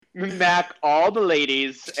Mac all the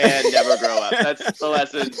ladies and never grow up. That's the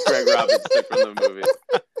lesson Greg Robbins took from the movie.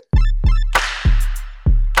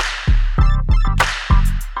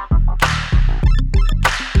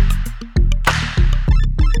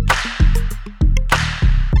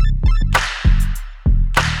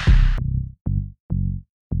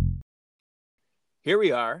 Here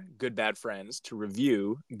we are, good bad friends, to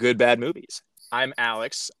review good bad movies. I'm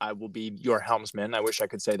Alex. I will be your helmsman. I wish I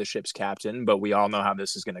could say the ship's captain, but we all know how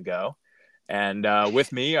this is going to go. And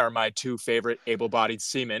with me are my two favorite able-bodied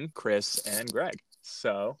seamen, Chris and Greg.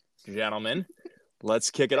 So, gentlemen,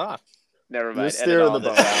 let's kick it off. Never mind. You're steering the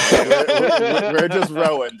boat, Alex. We're just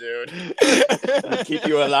rowing, dude. We'll keep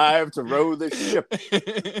you alive to row the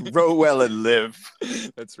ship. Row well and live.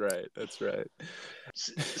 That's right. That's right.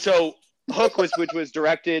 So, Hook, which was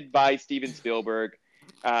directed by Steven Spielberg,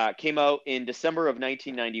 came out in December of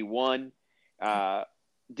 1991.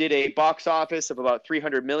 Did a box office of about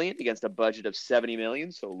 $300 million against a budget of $70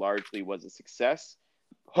 million, so largely was a success.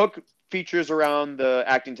 Hook features around the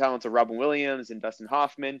acting talents of Robin Williams and Dustin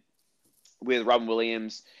Hoffman, with Robin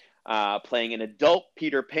Williams playing an adult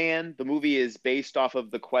Peter Pan. The movie is based off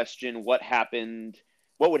of the question, what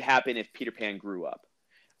would happen if Peter Pan grew up?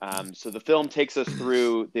 So the film takes us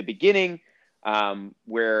through the beginning,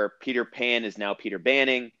 where Peter Pan is now Peter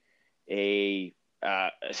Banning,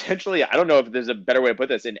 essentially, I don't know if there's a better way to put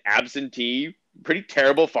this, an absentee, pretty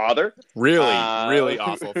terrible father. Really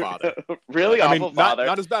awful father. Really awful father.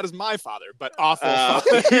 Not as bad as my father, but awful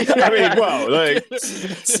father. I mean, whoa, like,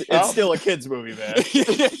 it's still a kid's movie, man.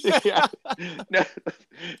 Yeah. No,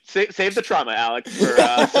 save the trauma, Alex. For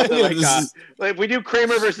if we do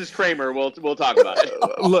Kramer versus Kramer, we'll talk about it.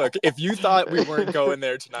 Look, if you thought we weren't going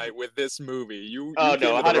there tonight with this movie, you no, came to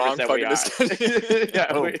the wrong 100% we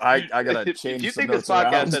fucking are. I gotta change. If you some think this notes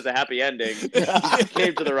podcast around. has a happy ending, you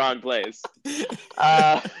came to the wrong place.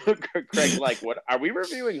 Craig's like, what? Are we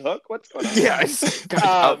reviewing Hook? What's going on? Yeah,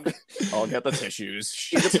 I'll get the tissues.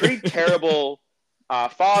 He's a pretty terrible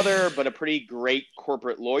father, but a pretty great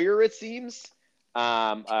corporate lawyer, it seems.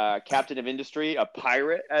 Captain of industry, a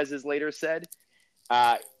pirate, as is later said,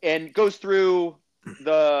 and goes through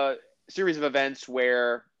the series of events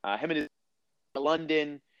where him and his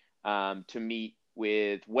London to meet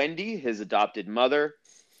with Wendy, his adopted mother.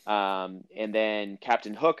 And then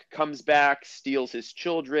Captain Hook comes back, steals his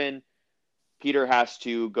children. Peter has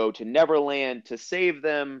to go to Neverland to save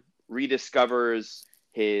them, rediscovers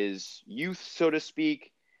his youth, so to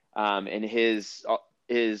speak, and his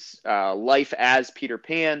life as Peter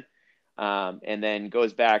Pan, and then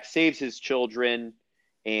goes back, saves his children,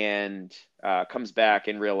 and comes back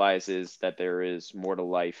and realizes that there is more to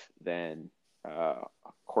life than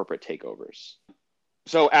corporate takeovers.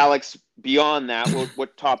 So, Alex, beyond that,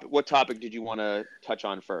 what topic did you want to touch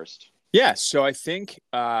on first? Yeah, so I think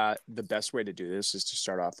the best way to do this is to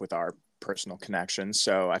start off with our personal connection.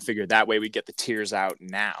 So I figured that way we get the tears out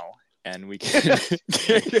now, and we can.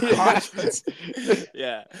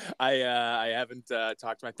 Yeah, I haven't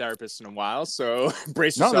talked to my therapist in a while, so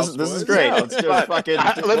brace yourselves. This is great.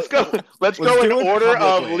 Yeah, let's go in order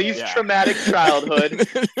of least traumatic childhood.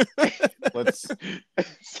 Let's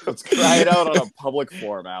cry it out on a public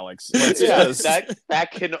forum, Alex. That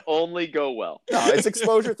can only go well. No, it's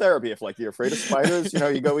exposure therapy. If you're afraid of spiders,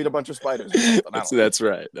 you go eat a bunch of spiders. That's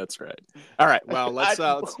right. All right. Well, let's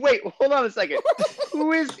wait. Hold on a second.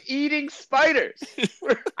 Who is eating spiders?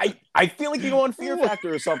 I feel like you go on Fear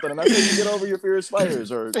Factor or something, and that's how you get over your fear of spiders.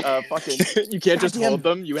 Or fucking, you can't just hold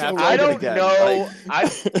them. You have. I don't know. I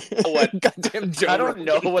don't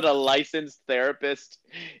know what a licensed therapist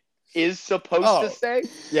is supposed to say.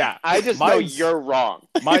 Yeah, I just know you're wrong.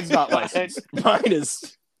 Mine's not licensed. Mine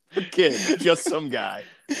is kid, just some guy.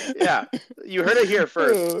 Yeah, you heard it here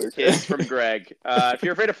first, kids, from Greg. If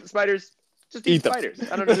you're afraid of spiders, just eat spiders.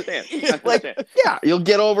 I don't understand. Yeah, you'll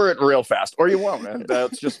get over it real fast, or you won't, and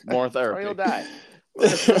that's just more therapy. Or you'll die.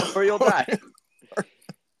 Or you'll die.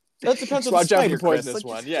 That depends on the watch out spider, for poison Chris. this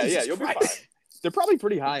one. Yeah, you'll be fine. They're probably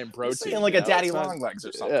pretty high in protein. Like a daddy long legs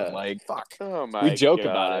or something. Yeah. Fuck. Oh my we joke God.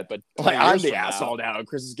 about it, but I'm the asshole now.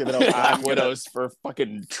 Chris is giving out Black Widows for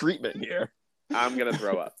fucking treatment here. I'm gonna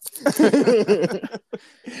throw up. Okay.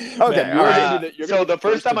 So the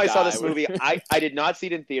first time I saw this movie, I did not see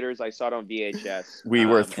it in theaters. I saw it on VHS. We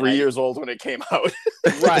were 3 years old when it came out.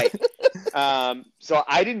 Right. So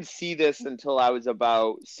I didn't see this until I was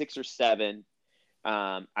about 6 or 7.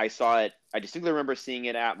 I saw it. I distinctly remember seeing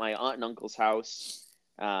it at my aunt and uncle's house.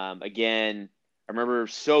 Again, I remember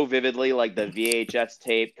so vividly, like the VHS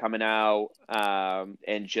tape coming out,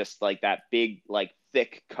 and just like that big, like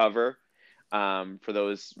thick cover. for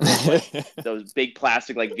those those big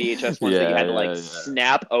plastic like VHS ones that you had to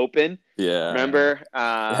snap open. Yeah. Remember?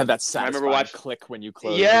 It had that satisfying click when you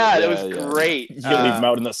close. Yeah, that was great. You leave them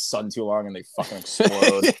out in the sun too long and they fucking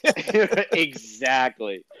explode.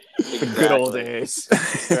 Exactly. The good old days.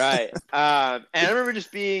 Right. And I remember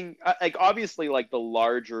just being like, obviously, like the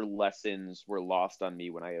larger lessons were lost on me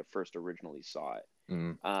when I first originally saw it.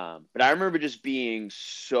 But I remember just being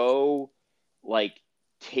so like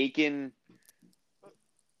taken,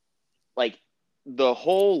 like the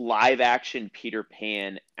whole live action Peter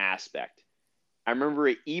Pan aspect. I remember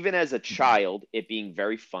it, even as a child, it being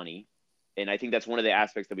very funny. And I think that's one of the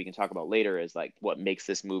aspects that we can talk about later is like what makes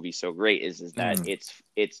this movie so great is that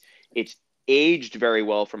it's aged very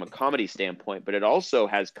well from a comedy standpoint, but it also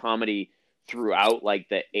has comedy throughout like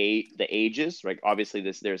the ages. Like obviously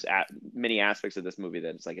there's many aspects of this movie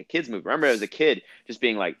that it's like a kid's movie. I remember as a kid just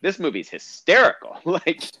being like, this movie's hysterical.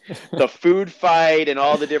 Like the food fight and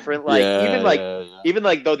all the different even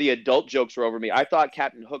like though the adult jokes were over me, I thought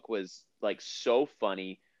Captain Hook was like so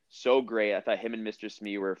funny, so great. I thought him and Mr.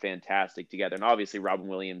 Smee were fantastic together. And obviously Robin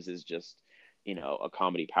Williams is just, you know, a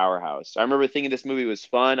comedy powerhouse. I remember thinking this movie was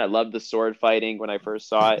fun. I loved the sword fighting when I first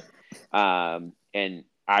saw it. And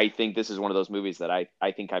I think this is one of those movies that I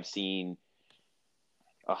think I've seen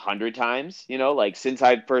 100 times, you know, like since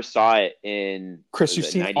I first saw it in Chris, you've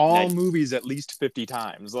seen all movies at least 50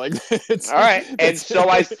 times. Like, all right. And so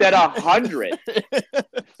I said 100.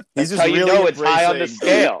 He's just really, you know, it's high on the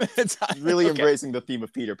scale. It's really embracing the theme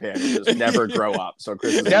of Peter Pan, which is never grow up. So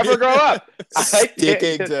Chris is never grow up.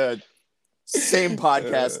 Sticking to same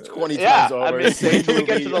podcast 20 times over. I mean, wait till we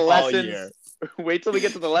get to the lessons. Wait till we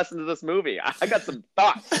get to the lessons of this movie. I got some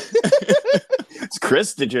thoughts.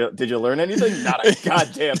 Chris, did you learn anything? Not a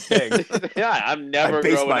goddamn thing. Yeah, I'm never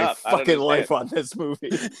growing up. I based my fucking life on this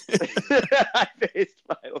movie. I based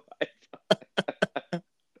my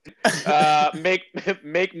life.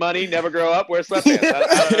 Make money, never grow up. Wear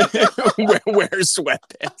sweatpants. Wear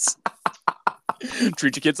sweatpants.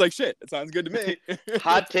 Treat your kids like shit. It sounds good to me.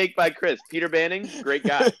 Hot take by Chris. Peter Banning, great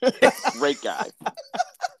guy. Great guy.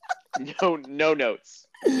 No notes.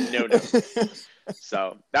 No notes.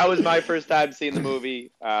 So that was my first time seeing the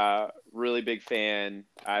movie. Really big fan.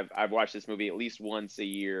 I've watched this movie at least once a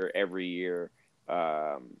year, every year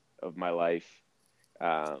of my life.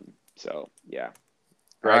 So yeah.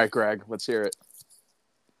 Greg. All right, Greg, let's hear it.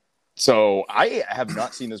 So I have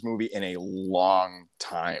not seen this movie in a long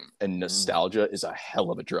time, and nostalgia is a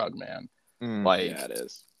hell of a drug, man. Like, yeah, it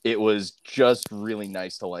is. It was just really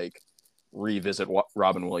nice to like revisit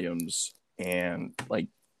Robin Williams, and like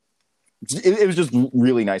it was just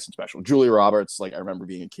really nice and special. Julia Roberts, like I remember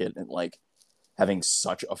being a kid and like having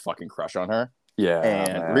such a fucking crush on her. Yeah,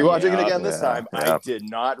 and rewatching it again this time, I did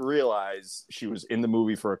not realize she was in the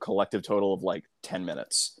movie for a collective total of like 10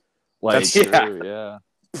 minutes. Like, that's true, yeah.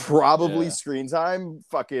 Probably screen time,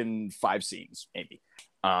 fucking 5 scenes, maybe.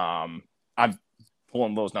 I'm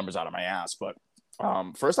pulling those numbers out of my ass, but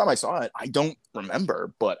first time I saw it, I don't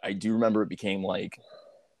remember, but I do remember it became like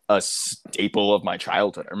a staple of my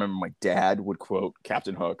childhood. I remember my dad would quote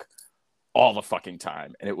Captain Hook all the fucking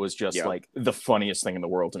time, and it was just like the funniest thing in the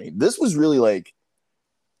world to me. This was really like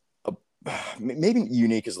maybe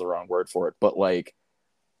unique is the wrong word for it, but like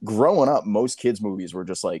growing up, most kids' movies were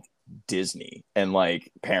just like Disney, and like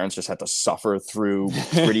parents just had to suffer through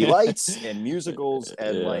Pretty Lights and musicals,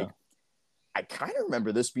 and like I kind of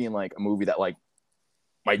remember this being like a movie that like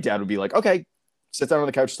my dad would be like, okay, sit down on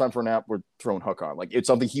the couch, it's time for a nap, we're throwing Hook on. Like it's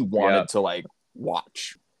something he wanted to like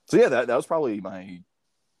watch. So yeah, that was probably my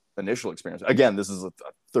initial experience. Again, this is a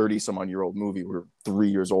 30 some odd year old movie. We were 3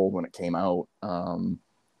 years old when it came out, and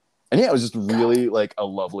yeah, it was just really like a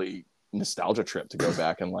lovely nostalgia trip to go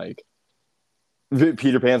back and like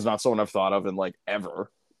Peter Pan's not someone I've thought of in like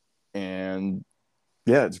ever, and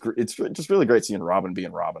yeah, it's just really great seeing Robin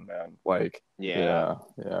being Robin, man. Like yeah,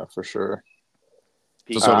 for sure.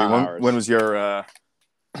 So Sobi, when was your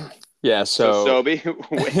yeah, so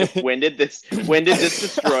Sobi, when did this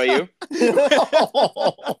destroy you?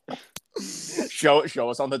 Show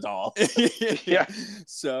us on the doll. Yeah.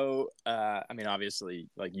 So I mean, obviously,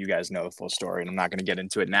 like you guys know the full story, and I'm not going to get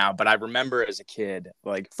into it now. But I remember as a kid,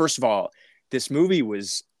 like first of all, this movie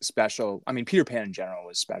was special. I mean, Peter Pan in general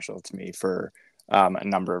was special to me for a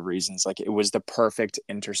number of reasons. Like it was the perfect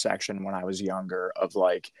intersection when I was younger of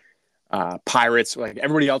like pirates. Like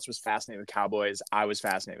everybody else was fascinated with cowboys, I was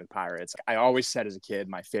fascinated with pirates. I always said as a kid,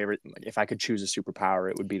 my favorite, like, if I could choose a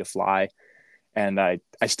superpower, it would be to fly. And I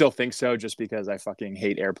still think so, just because I fucking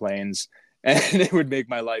hate airplanes, and it would make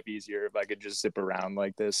my life easier if I could just zip around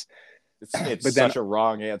like this. It's But such a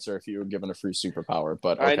wrong answer if you were given a free superpower,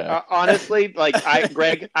 but okay. Honestly, like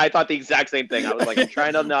Greg, I thought the exact same thing. I was like, I'm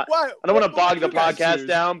trying to not. Why? I don't want to What bog the you guys podcast choose?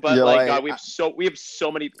 down, but You're like, like, God, we have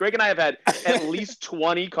so many. Greg and I have had at least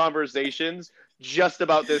 20 conversations just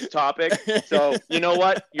about this topic. So you know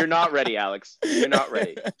what? You're not ready, Alex. You're not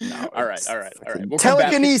ready. No. All right. We'll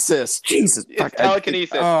Telekinesis. Jesus. It's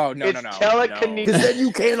telekinesis. Oh no, it's no. telekinesis. Because then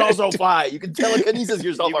you can also fly. You can telekinesis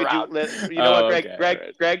yourself around. You know what, Greg?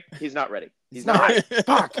 Okay, Greg, he's not ready. He's not ready.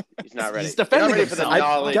 Fuck. He's not ready. He's You're not defending ready for the himself.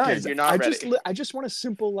 knowledge. Guys, You're not ready. I just want a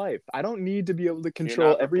simple life. I don't need to be able to control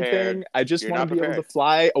not prepared. everything. I just You're want to not be able to prepared.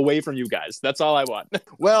 fly away from you guys. That's all I want.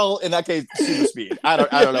 Well, in that case, super speed. I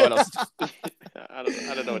don't know what else. I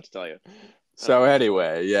don't know what to tell you. So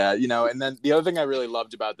anyway, yeah, and then the other thing I really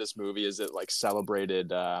loved about this movie is it like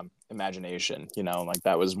celebrated imagination, like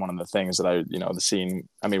that was one of the things that the scene,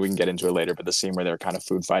 I mean, we can get into it later, but the scene where they're kind of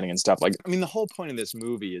food fighting and stuff, like, I mean, the whole point of this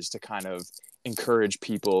movie is to kind of encourage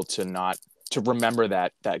people to remember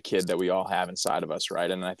that kid that we all have inside of us,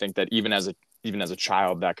 right? And I think that even as a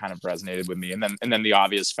child, that kind of resonated with me. And then the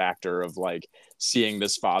obvious factor of like seeing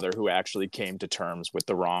this father who actually came to terms with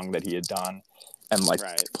the wrong that he had done and like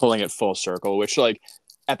pulling it full circle, which like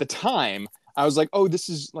at the time I was like, oh, this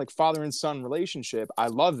is like father and son relationship. I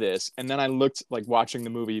love this. And then I looked like watching the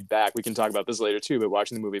movie back. We can talk about this later too, but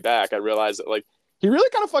watching the movie back, I realized that like he really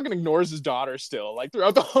kind of fucking ignores his daughter still, like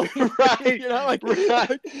throughout the whole movie,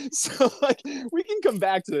 right. So like we can come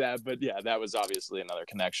back to that, but yeah, that was obviously another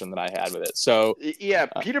connection that I had with it. So yeah,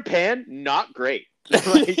 Peter Pan, not great.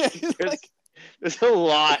 There's a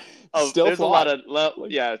lot of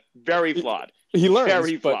very flawed. He learns,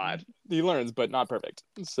 very flawed. He learns, but not perfect.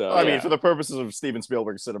 So I mean, for the purposes of Steven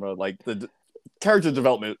Spielberg cinema, like the character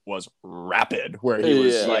development was rapid, where he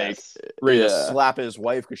was ready to slap his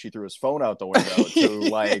wife because she threw his phone out the window to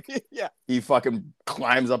like he fucking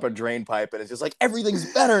climbs up a drain pipe and it's just like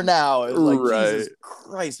everything's better now. It's like Jesus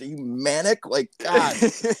Christ, are you manic? Like God.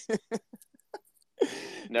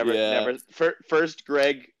 Never. First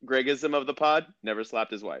Gregism of the pod. Never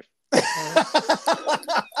slapped his wife.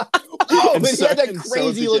 Oh, but he had that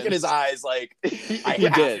crazy look in his eyes, like he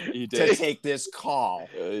did to take this call,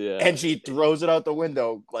 and she throws it out the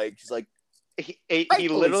window, like she's like, he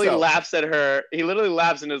literally laughs at her. He literally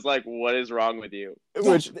laughs and is like, "What is wrong with you?"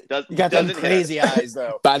 Which you got them crazy eyes,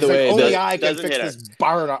 though. By the way, only I can fix this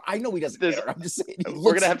barn. I know he doesn't care. I'm just saying.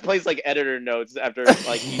 We're gonna have to place like editor notes after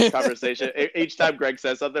like each conversation. Each time Greg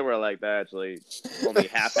says something, we're like, "That actually only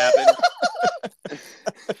half happened."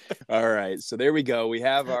 All right, so there we go. We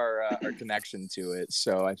have our connection to it.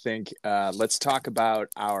 So I think let's talk about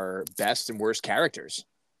our best and worst characters.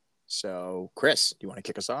 So Chris, do you want to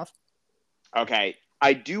kick us off? Okay,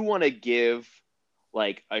 I do want to give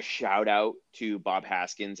like a shout out to Bob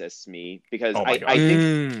Haskins as Smee because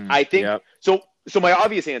I think so my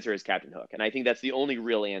obvious answer is Captain Hook, and I think that's the only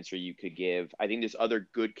real answer you could give. I think there's other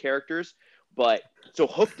good characters, but so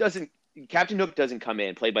Captain Hook doesn't come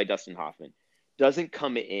in, played by Dustin Hoffman, doesn't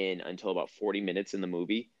come in until about 40 minutes in the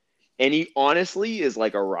movie, and he honestly is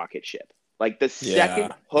like a rocket ship. Like the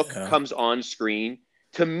second Hook comes on screen,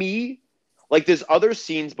 to me, like there's other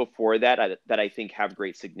scenes before that I think have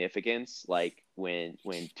great significance, like when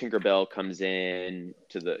Tinkerbell comes in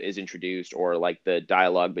is introduced, or like the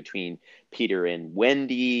dialogue between Peter and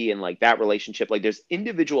Wendy and like that relationship. Like there's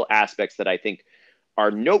individual aspects that I think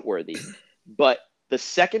are noteworthy, but the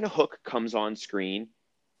second Hook comes on screen,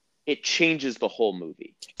 it changes the whole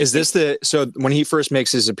movie. Is this so when he first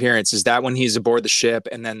makes his appearance, is that when he's aboard the ship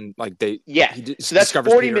and then like so that's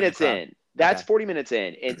 40 minutes in. That's 40 minutes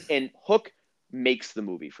in, and Hook makes the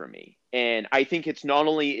movie for me. And I think it's not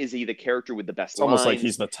only is he the character with the best lines, almost like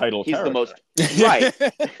he's the title he's character. The most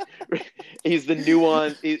he's the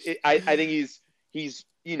nuance. I think he's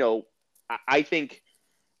I think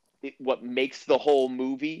what makes the whole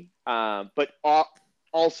movie, but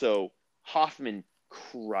also Hoffman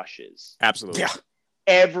crushes. Absolutely. Yeah.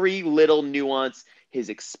 Every little nuance, his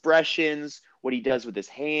expressions, what he does with his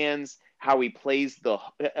hands, how he plays with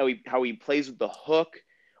the hook.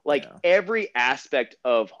 Like every aspect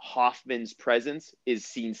of Hoffman's presence is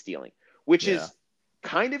scene stealing, which is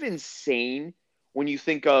kind of insane when you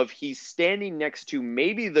think of he's standing next to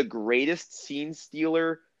maybe the greatest scene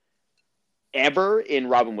stealer ever in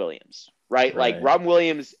Robin Williams, right? Like Robin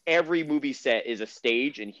Williams, every movie set is a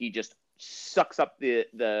stage and he just sucks up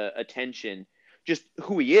the attention, just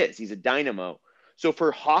who he is. He's a dynamo. So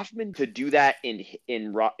for Hoffman to do that in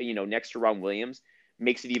next to Robin Williams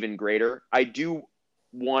makes it even greater. I do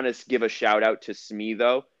want to give a shout out to Smee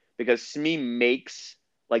though, because Smee makes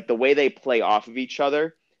like the way they play off of each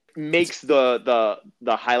other makes the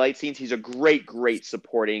highlight scenes. He's a great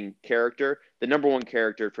supporting character. The number one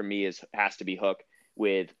character for me has to be Hook.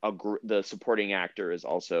 With the supporting actor is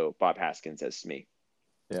also Bob Haskins as Smee.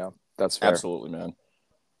 Yeah, that's fair. Absolutely, man.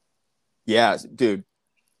 Yeah, dude,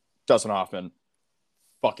 Dustin Hoffman,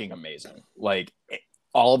 fucking amazing. Like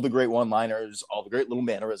all of the great one-liners, all the great little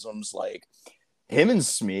mannerisms. Like him and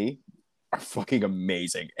Smee are fucking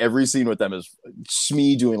amazing. Every scene with them is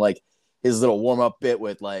Smee doing like his little warm-up bit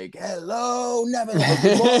with like "Hello, Neverland,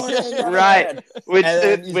 good morning, Neverland." Right,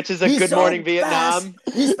 which is a Good Morning Vietnam.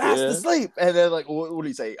 He's fast asleep, and then like what do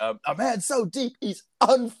you say? A man so deep he's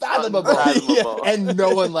unfathomable. Yeah. And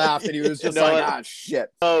no one laughed, and he was just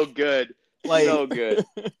shit. So good, like so good.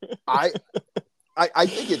 I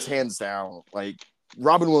think it's hands down. Like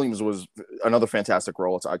Robin Williams was another fantastic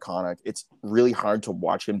role. It's iconic. It's really hard to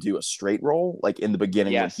watch him do a straight role, like in the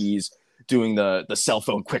beginning when he's doing the cell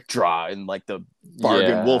phone quick draw and like the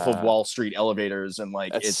bargain Wolf of Wall Street elevators, and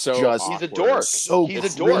like it's so just he's a dork. So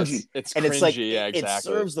he's a dork. It's and cringy, it's like exactly. It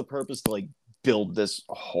serves the purpose to like build this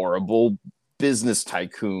horrible business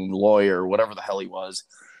tycoon lawyer, whatever the hell he was.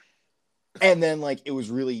 And then like it was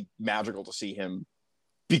really magical to see him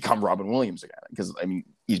become Robin Williams again, because I mean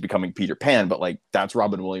he's becoming Peter Pan, but like that's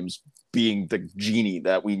Robin Williams being the genie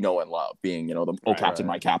that we know and love, being the Captain,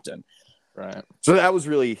 my Captain. Right. So that was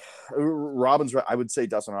really Robin's. I would say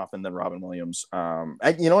Dustin Hoffman, then Robin Williams. And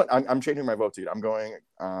you know what? I'm changing my vote, dude. I'm going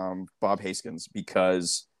Bob Haskins,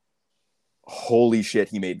 because holy shit,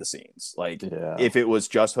 he made the scenes. Like if it was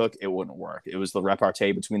just Hook, it wouldn't work. It was the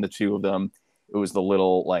repartee between the two of them. It was the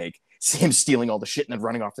little like him stealing all the shit and then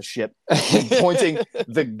running off the ship, pointing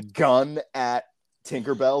the gun at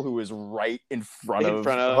Tinkerbell, who is right in front of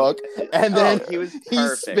Hook, and then he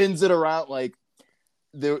spins it around like.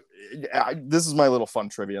 This is my little fun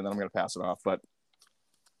trivia, and then I'm going to pass it off. But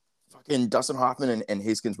fucking Dustin Hoffman and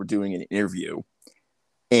Haskins were doing an interview,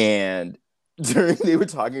 and they were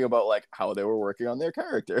talking about like how they were working on their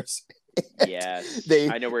characters. Yes,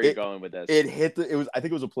 I know where you're going with this. I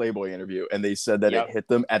think it was a Playboy interview, and they said that it hit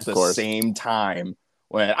them at the same time.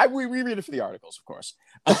 When we read it for the articles, of course,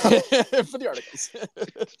 for the articles,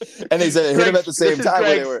 and they said it hit them at the same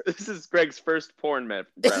time. This is Greg's first porn reference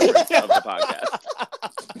of the podcast.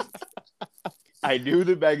 I knew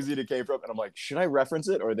the magazine it came from, and I'm like, should I reference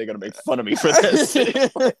it, or are they going to make fun of me for this?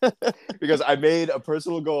 Because I made a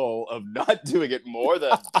personal goal of not doing it more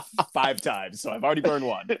than 5 times, so I've already burned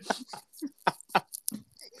one.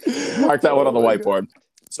 Mark that one on the whiteboard.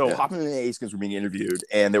 So Hoffman and Haskins were being interviewed,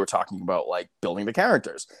 and they were talking about like building the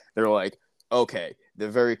characters. They were like, okay, they're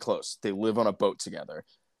very close. They live on a boat together.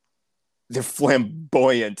 They're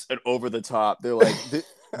flamboyant and over the top. They're like,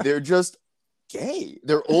 they're just gay.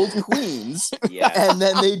 They're old queens. And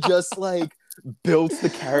then they just like built the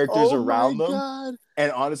characters around them. God.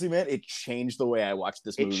 And honestly, man, it changed the way I watched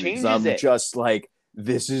this movie. It changes it. Just like,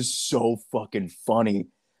 this is so fucking funny.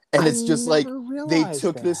 And it's just like they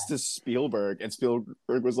took this to Spielberg, and Spielberg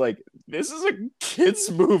was like, "This is a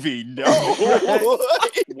kids' movie." No.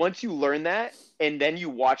 Once you learn that, and then you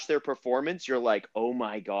watch their performance, you're like, "Oh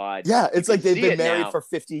my god!" Yeah, it's like they've been married for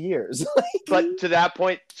 50 years. But to that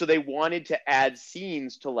point, so they wanted to add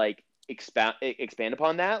scenes to like expand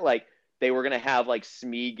upon that, like. They were gonna have like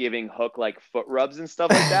Smee giving Hook like foot rubs and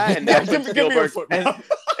stuff like that, and that's when Spielberg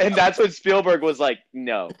and that's when Spielberg was like,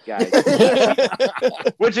 "No, guys."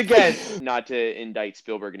 Which again, not to indict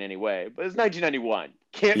Spielberg in any way, but it's 1991.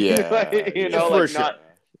 Can't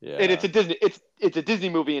And it's a Disney. It's a Disney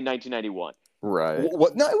movie in 1991. Right.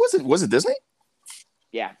 What? No, it wasn't. Was it Disney?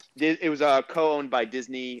 Yeah, it was co-owned by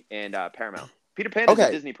Disney and Paramount. Peter Pan is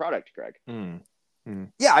a Disney product, Greg.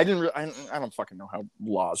 Yeah, I don't fucking know how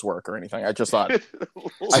laws work or anything. I just thought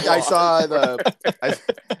I saw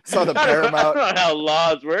the Paramount. I don't know how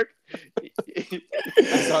laws work.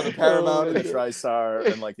 I saw the Paramount and the TriStar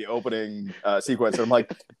and like the opening sequence, and I'm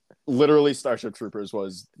like, literally, Starship Troopers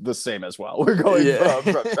was the same as well. We're going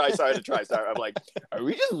from TriStar to TriStar. I'm like, are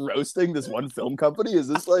we just roasting this one film company? Is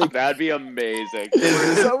this like that'd be amazing?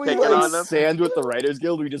 Is this how we like stand with the Writers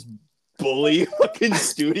Guild? We just bully fucking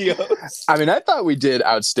studios. I mean, I thought we did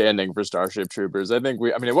outstanding for Starship Troopers. I think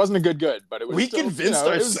it wasn't a good, but it was. We convinced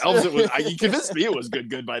ourselves it was. You convinced me it was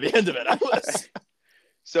good by the end of it.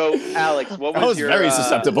 So, Alex, what was your? I was very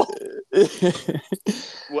susceptible.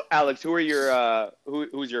 Well, Alex,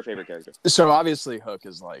 who's your favorite character? So obviously, Hook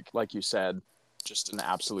is like you said, just an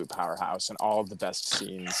absolute powerhouse, and all of the best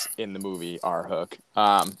scenes in the movie are Hook.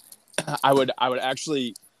 I would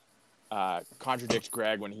actually. Contradict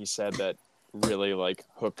Greg when he said that really like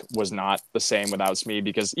Hook was not the same without Smee,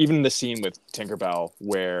 because even the scene with Tinkerbell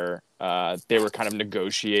where they were kind of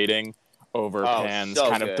negotiating over pans so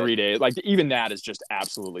kind of good. 3 days. Like even that is just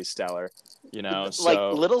absolutely stellar, you know. Like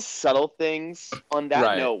So little subtle things on that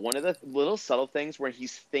Right. note. One of the little subtle things where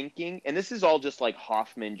he's thinking, and this is all just like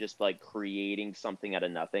Hoffman just like creating something out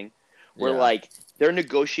of nothing. Where Yeah. like they're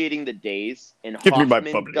negotiating the days, and Give me my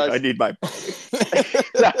Hoffman bubbly. does. I need my bubbly.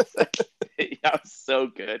 that was so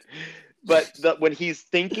good. But when he's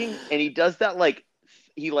thinking, and he does that, like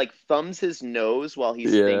he like thumbs his nose while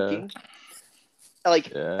he's Yeah. thinking.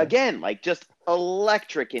 Like again, like just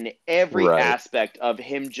electric in every Right. aspect of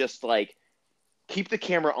him. Just like keep the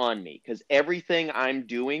camera on me because everything I'm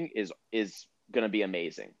doing is gonna be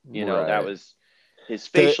amazing. You know, that Right. was his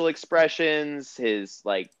facial expressions, his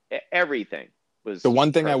like everything was. The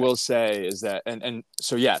one thing I perfect. will say is that, and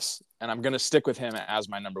so yes, and I'm going to stick with him as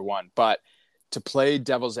my number one, but to play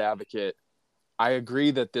devil's advocate, I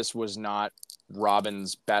agree that this was not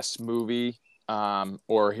Robin's best movie,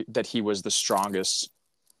 or that he was the strongest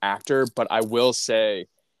actor, but I will say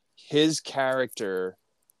his character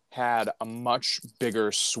had a much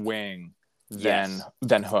bigger swing than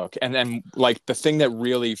Hook. And then like the thing that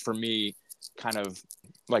really for me kind of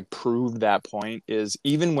like proved that point is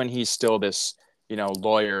even when he's still this, you know,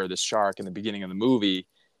 lawyer, this shark in the beginning of the movie,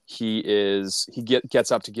 he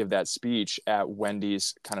gets up to give that speech at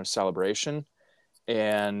Wendy's kind of celebration.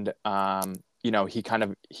 And you know,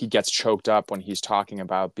 he gets choked up when he's talking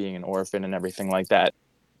about being an orphan and everything like that.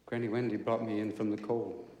 Granny Wendy brought me in from the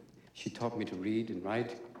cold. She taught me to read and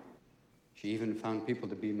write. She even found people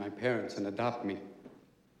to be my parents and adopt me.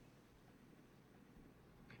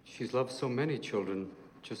 She's loved so many children,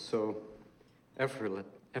 just so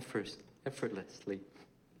effortlessly.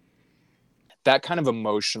 That kind of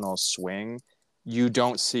emotional swing you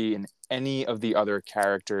don't see in any of the other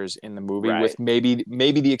characters in the movie, Right. with maybe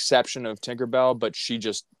the exception of Tinkerbell, but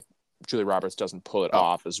Julia Roberts doesn't pull it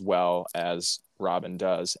off as well as Robin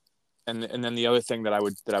does. And then the other thing that I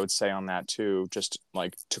would say on that too, just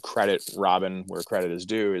like to credit Robin where credit is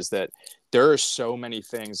due, is that there are so many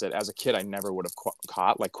things that as a kid I never would have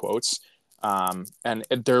caught, like quotes, and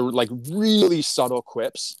they're like really subtle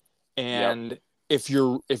quips. And if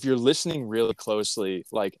you're listening really closely,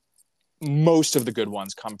 like most of the good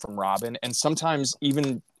ones come from Robin, and sometimes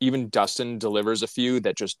even Dustin delivers a few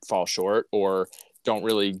that just fall short or don't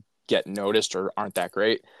really get noticed or aren't that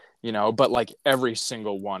great, you know. But like every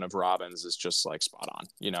single one of Robin's is just like spot on,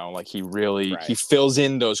 you know. Like he really he fills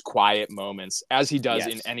in those quiet moments, as he does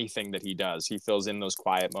in anything that he does. He fills in those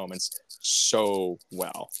quiet moments so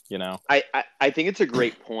well, you know. I think it's a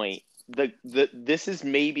great point. This is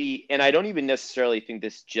maybe, and I don't even necessarily think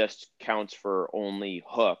this just counts for only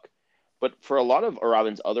Hook, but for a lot of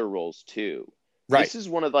Robin's other roles too. Right. This is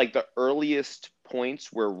one of like the earliest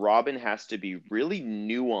points where Robin has to be really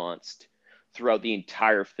nuanced throughout the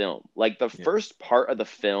entire film. Like the first part of the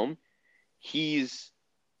film, he's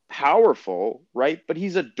powerful, right? But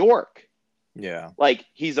he's a dork. Yeah. Like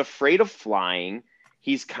he's afraid of flying.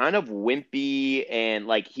 He's kind of wimpy, and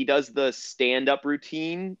like he does the stand-up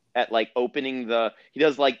routine at like opening he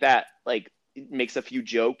does like that, like makes a few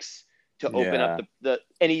jokes to open up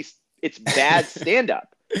and it's bad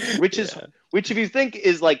stand-up, which if you think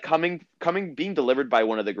is like being delivered by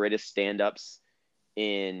one of the greatest stand-ups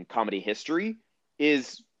in comedy history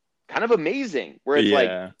is kind of amazing, where it's like,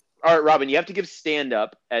 all right, Robin, you have to give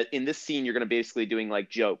stand-up in this scene. You're going to basically doing like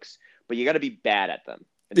jokes, but you got to be bad at them.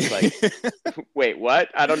 And it's like, wait, what?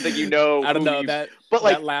 I don't think you know. I don't know that. But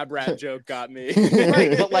like that lab rat joke got me.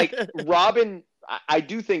 Right, but like Robin, I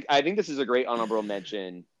think this is a great honorable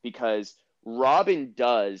mention because Robin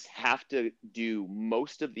does have to do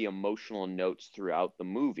most of the emotional notes throughout the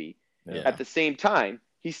movie. Yeah. At the same time,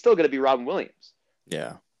 he's still going to be Robin Williams.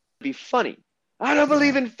 Yeah. Be funny. I don't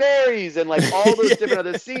believe in fairies, and like all those different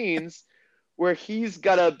other scenes where he's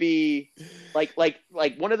gotta be like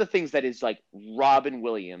one of the things that is like Robin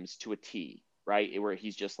Williams to a T, right? Where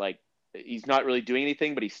he's just like, he's not really doing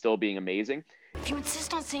anything, but he's still being amazing. If you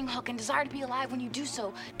insist on seeing Hook and desire to be alive when you do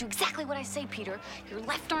so, do exactly what I say, Peter. Your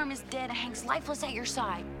left arm is dead and hangs lifeless at your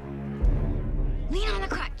side. Lean on the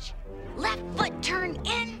crutch. Left foot turn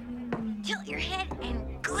in. Tilt your head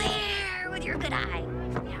and glare with your good eye.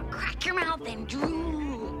 Now crack your mouth and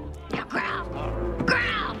drool. Now growl.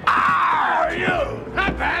 Growl. Are you?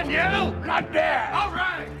 Not bad, you. Not bad. All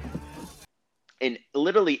right. And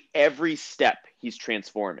literally every step he's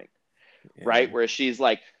transforming, right? Where she's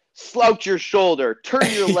like, slouch your shoulder, turn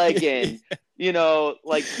your leg in, you know,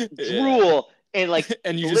 like drool. And like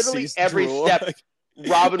and you literally every drool. Step,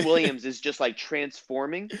 Robin Williams is just like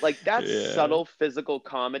transforming. Like that's subtle physical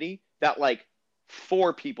comedy that like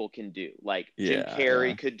 4 people can do. Like Jim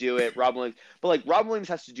Carrey could do it, Robin Williams. But like Robin Williams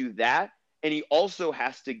has to do that and he also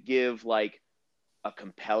has to give like a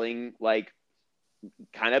compelling, like,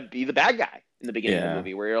 kind of be the bad guy in the beginning of the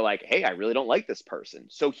movie, where you're like, hey, I really don't like this person.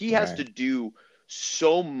 So he has to do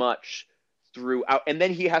so much throughout, and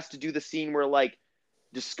then he has to do the scene where like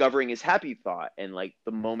discovering his happy thought and like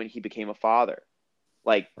the moment he became a father.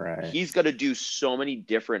 Like he's got to do so many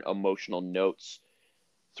different emotional notes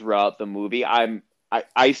throughout the movie.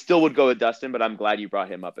 I still would go with Dustin, but I'm glad you brought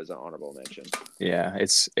him up as an honorable mention. Yeah,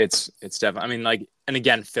 it's definitely, I mean, like, and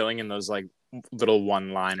again, filling in those like little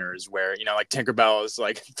one-liners where, you know, like Tinkerbell is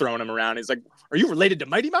like throwing him around. He's like, "Are you related to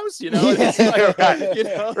Mighty Mouse?" You know, it's like, you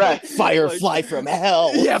know, Firefly like, from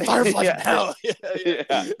hell. Yeah, Firefly from hell.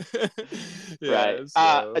 Right.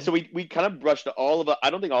 So we kind of brushed all of it. I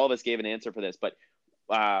don't think all of us gave an answer for this, but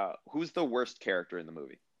who's the worst character in the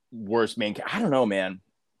movie? Worst main character? I don't know, man.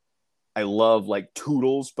 I love like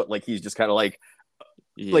Toodles, but like he's just kind of like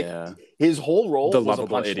his whole role was a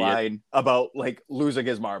punchline about like losing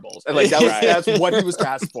his marbles, and like that's what he was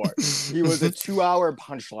cast for. He was a 2-hour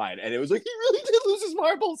punchline, and it was like he really did lose his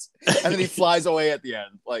marbles, and then he flies away at the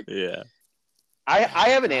end. Like, I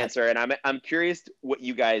have an answer, and I'm curious what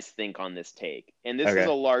you guys think on this take. And this is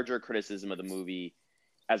a larger criticism of the movie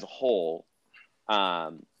as a whole.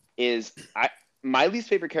 My least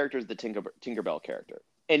favorite character is the Tinkerbell character,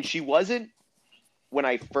 and she wasn't when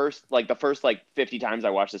I first, like, the first, like, 50 times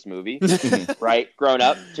I watched this movie, right, growing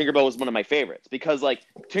up, Tinkerbell was one of my favorites, because, like,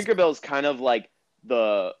 Tinkerbell's kind of, like,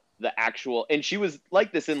 the actual, and she was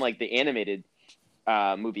like this in, like, the animated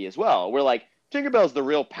movie as well, where, like, Tinkerbell's the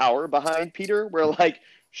real power behind Peter, where, like,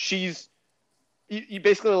 she's, you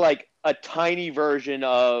basically, like, a tiny version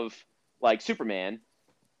of, like, Superman,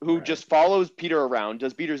 who just follows Peter around,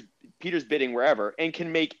 does Peter's bidding wherever, and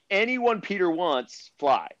can make anyone Peter wants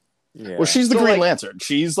fly. Yeah. Well, she's the Green Lantern.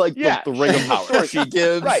 She's like the ring of power. She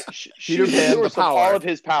gives Peter Pan the power, all of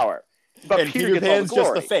his power. But and Peter Pan's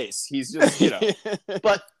just the face. He's just, you know.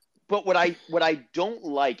 But what I don't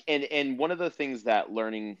like, and one of the things that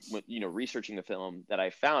learning, you know, researching the film that I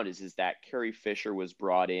found is that Carrie Fisher was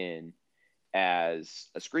brought in as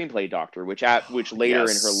a screenplay doctor, which later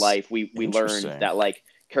in her life we learned that like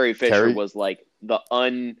Carrie Fisher was like the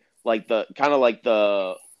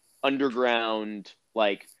underground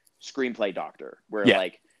like screenplay doctor, where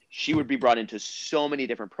like she would be brought into so many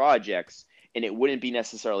different projects and it wouldn't be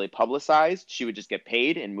necessarily publicized. She would just get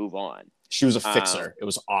paid and move on. She was a fixer. It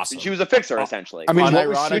was awesome. She was a fixer, essentially. I mean,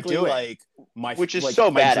 unironically, like which is like,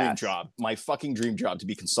 so my badass. dream job, my fucking dream job, to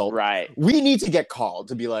be consultant. Right. We need to get called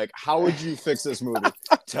to be like, how would you fix this movie?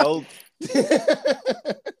 Tell.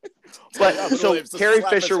 But so Carrie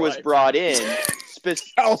Fisher was brought in. Robin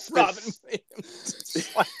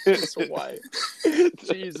Williams' wife.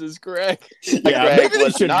 Jesus, Greg. Yeah, Greg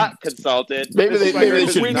was not consulted. Maybe they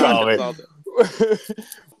should know it.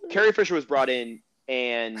 Carrie Fisher was brought in,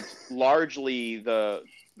 and largely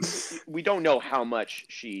we don't know how much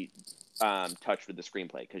she touched with the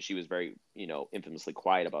screenplay, because she was very, you know, infamously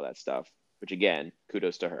quiet about that stuff. Which again,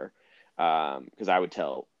 kudos to her, because I would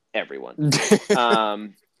tell everyone.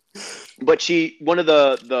 But one of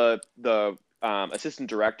the assistant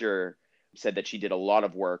director said that she did a lot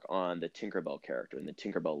of work on the Tinkerbell character and the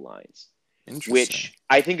Tinkerbell lines, which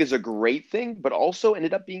I think is a great thing, but also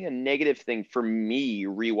ended up being a negative thing for me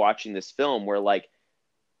rewatching this film, where like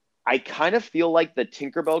I kind of feel like the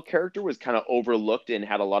Tinkerbell character was kind of overlooked and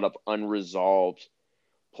had a lot of unresolved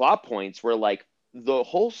plot points, where like the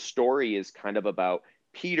whole story is kind of about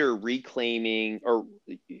Peter reclaiming or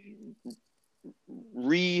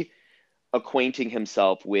reacquainting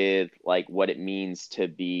himself with like what it means to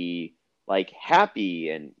be like happy,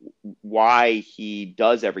 and why he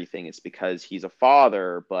does everything is because he's a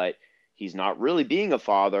father, but he's not really being a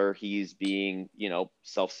father. He's being, you know,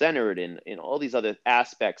 self-centered and all these other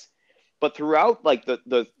aspects. But throughout like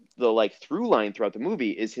the like through line throughout the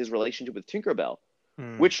movie is his relationship with Tinkerbell,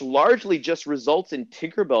 which largely just results in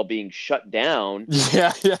Tinkerbell being shut down.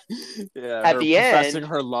 Yeah. At the end, professing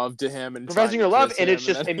her love to him and it's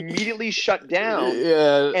just immediately shut down.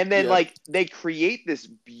 And then like they create this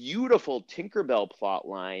beautiful Tinkerbell plot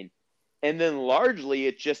line, and then largely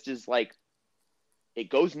it just is like it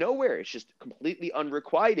goes nowhere. It's just completely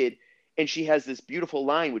unrequited. And she has this beautiful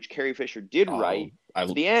line, which Carrie Fisher did write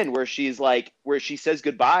at the end, where she's like, where she says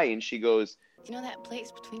goodbye and she goes, "You know that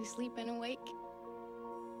place between sleep and awake?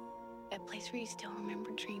 That place where you still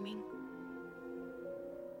remember dreaming?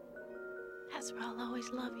 That's where I'll always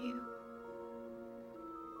love you,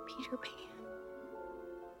 Peter Pan.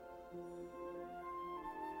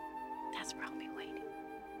 That's where I'll be waiting."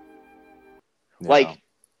 Like,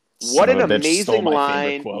 what an amazing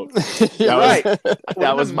line!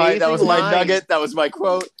 That was my nugget. That was my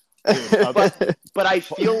quote. but I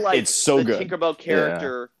feel like it's so the good. Tinkerbell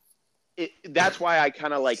character. That's why I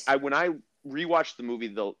kind of like when I rewatched the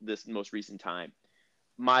movie this most recent time,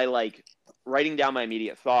 my like writing down my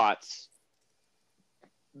immediate thoughts.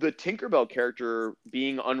 The Tinkerbell character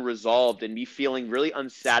being unresolved and me feeling really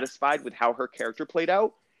unsatisfied with how her character played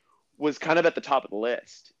out was kind of at the top of the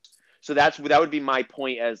list. So that would be my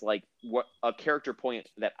point as like what a character point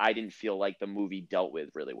that I didn't feel like the movie dealt with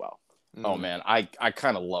really well. Oh man, I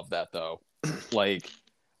kind of love that though. Like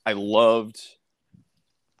I loved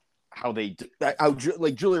how they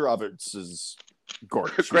like Julia Roberts is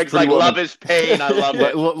gorgeous. Greg's like, love is pain. I love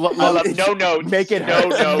it. I love no notes. Make it hurt.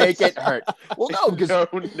 No Make it hurt. Well, no, because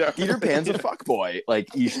no. Peter Pan's a fuckboy. Like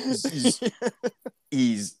he's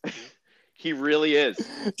he really is.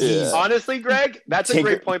 Yeah. Honestly, Greg, that's a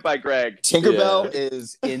great point by Greg. Tinkerbell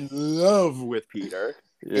is in love with Peter,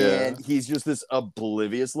 and he's just this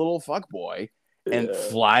oblivious little fuckboy, and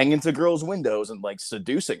flying into girls' windows and like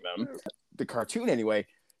seducing them. The cartoon, anyway.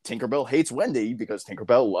 Tinkerbell hates Wendy because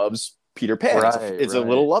Tinkerbell loves Peter Pan. It's a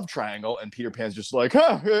little love triangle, and Peter Pan's just like,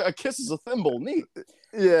 a kiss is a thimble, neat.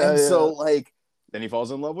 So like, then he falls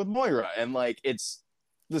in love with Moira, and like it's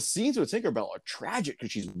the scenes with Tinkerbell are tragic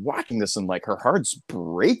because she's watching this and like her heart's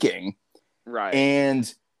breaking. Right.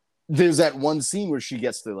 And there's that one scene where she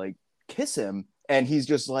gets to like kiss him, and he's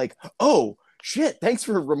just like, "Oh shit, thanks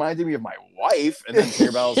for reminding me of my wife." And then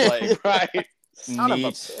Tinkerbell's like, right. Son of a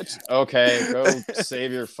bitch. Okay, go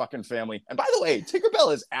save your fucking family. And by the way,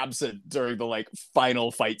 Tinkerbell is absent during the like final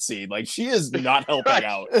fight scene. Like she is not helping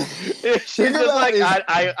out. She's just like,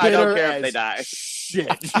 I don't care if they die. Shit.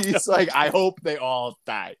 She's like, I hope they all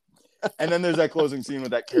die. And then there's that closing scene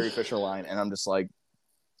with that Carrie Fisher line, and I'm just like,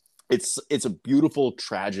 it's a beautiful,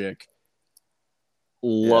 tragic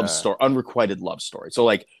love story, unrequited love story. So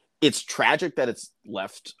like, it's tragic that it's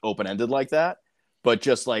left open-ended like that. But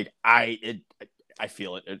just like I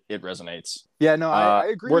feel it resonates. Yeah, no, I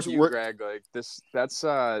agree with you, Greg. Like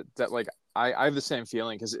I have the same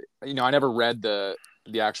feeling because I never read the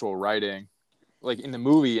actual writing, like in the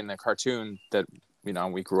movie in the cartoon that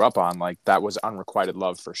we grew up on. Like that was unrequited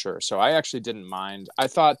love for sure. So I actually didn't mind. I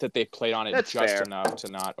thought that they played on it That's just fair. enough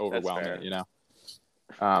to not overwhelm it.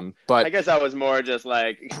 But I guess I was more just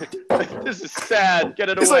like, this is sad. Get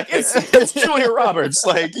it away. Like, it's Julia Roberts.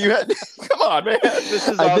 Like you had, come on, man. This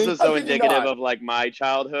is also so indicative of like my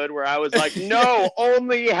childhood, where I was like, no,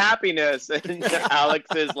 only happiness. And Alex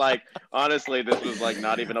is like, honestly, this was like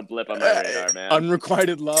not even a blip on my radar, man.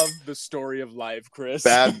 Unrequited love, the story of life, Chris.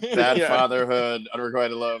 Bad fatherhood,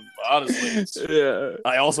 unrequited love. Honestly,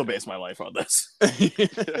 I also base my life on this.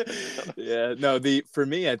 For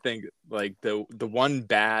me, I think like the one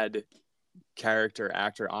bad character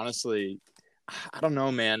actor, honestly, I don't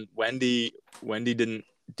know, man. Wendy didn't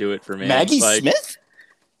do it for me. Maggie Smith?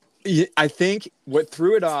 I think what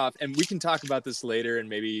threw it off, and we can talk about this later and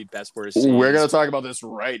maybe best worst scenes. We're going to talk about this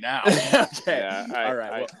right now. Okay. All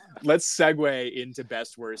right. Well, let's segue into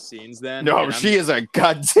best worst scenes then. No, she is a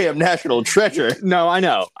goddamn national treasure. No, I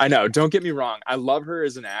know. Don't get me wrong. I love her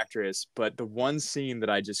as an actress, but the one scene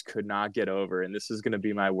that I just could not get over, and this is going to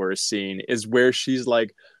be my worst scene, is where she's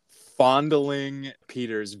like fondling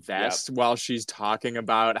Peter's vest while she's talking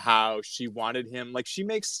about how she wanted him. Like she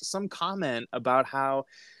makes some comment about how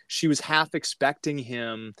she was half expecting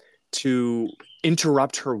him to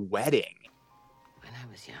interrupt her wedding. When I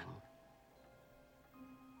was young,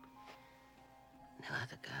 no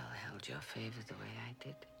other girl held your favor the way I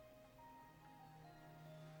did.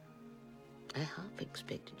 I half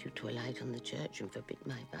expected you to alight on the church and forbid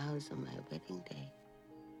my vows on my wedding day.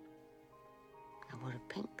 I wore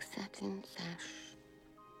a pink satin sash,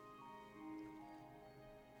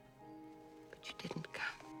 but you didn't come.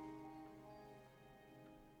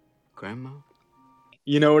 Grandma?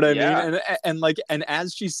 You know what I mean? And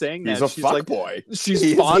as she's saying that, she's she's fuck like, boy.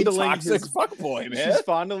 She's fondling his fuck boy, man. She's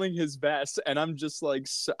fondling his vest, and I'm just like,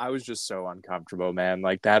 I was just so uncomfortable, man.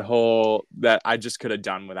 Like that I just could have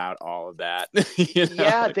done without all of that.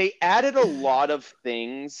 Yeah, they added a lot of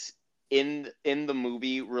things in the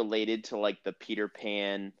movie related to like the Peter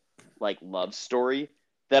Pan like love story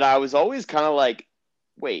that I was always kind of like,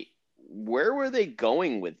 wait, where were they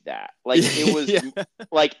going with that? Like it was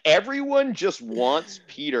like everyone just wants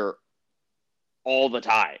Peter all the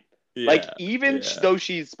time. Like even though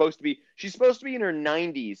she's supposed to be in her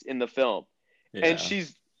 90s in the film, and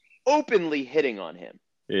she's openly hitting on him.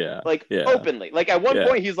 Openly. Like at one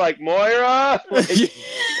point he's like, Moira, like,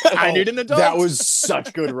 I need an adult. That was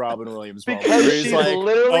such good Robin Williams moment. Because Where he's she's like,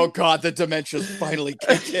 literally- oh God, the dementia's finally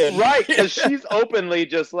kicked in. Right, because she's openly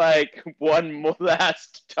just like, one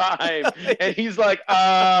last time. And he's like,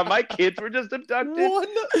 my kids were just abducted.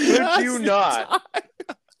 Could you not?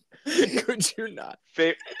 Could you not?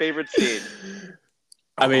 Favorite scene?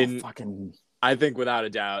 I mean, fucking... I think without a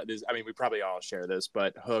doubt, we probably all share this,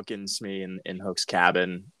 but Hook and Smee in Hook's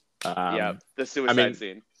cabin. Yeah, the suicide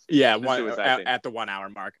scene. Yeah, scene. at the 1 hour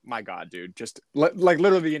mark. My God, dude, just like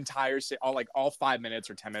literally the entire all 5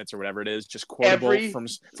 minutes or 10 minutes or whatever it is, just quotable from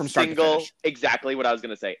start to finish. Exactly what I was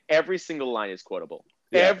gonna say. Every single line is quotable.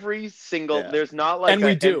 Yeah. Every single. Yeah. There's not like an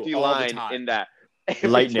empty line in that.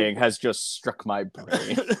 Lightning has just struck my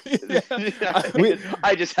brain.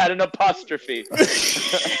 I just had an apostrophe.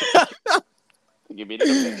 Give me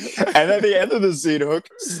the and at the end of the scene, Hook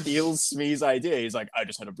steals Smee's idea. He's like, I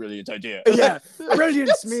just had a brilliant idea. Yeah, brilliant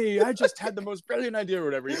Smee. I just had the most brilliant idea or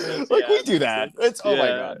whatever. Like, we do that. It's, oh my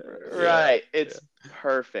God. Right. It's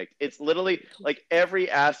perfect. It's literally like every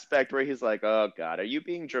aspect where he's like, oh God, are you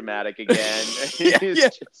being dramatic again?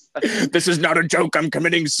 Just like, this is not a joke. I'm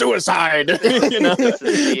committing suicide.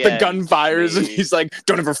 The gun fires and he's like,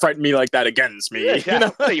 don't ever frighten me like that again, Smee.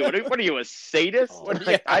 What are you, a sadist?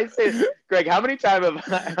 I say, Greg, how many times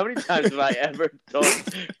have I ever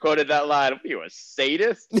quoted that line? Are you a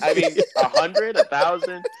sadist? I mean, 100,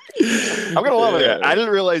 1,000. I'm gonna love it. I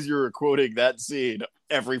didn't realize you were quoting that scene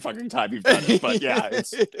every fucking time you've done it, but yeah,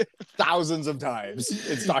 it's thousands of times.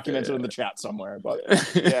 It's documented in the chat somewhere, but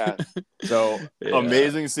yeah. So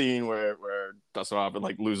amazing scene where Dustin Hoffman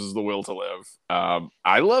like loses the will to live.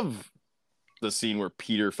 I love the scene where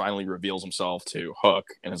Peter finally reveals himself to Hook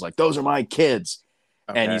and is like, "Those are my kids,"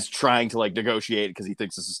 and he's trying to like negotiate because he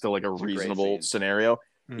thinks this is still like a reasonable scenario.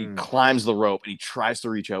 He climbs the rope and he tries to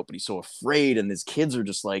reach out, but he's so afraid, and his kids are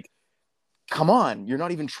just like, "Come on, you're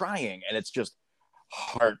not even trying," and it's just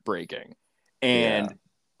heartbreaking. And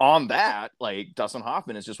on that, like, Dustin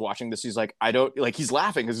Hoffman is just watching this. He's like, I don't like, he's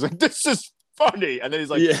laughing because he's like, this is funny. And then he's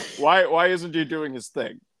like, why isn't he doing his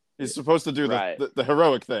thing? He's supposed to do the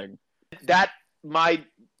heroic thing. That, my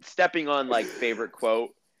stepping on like favorite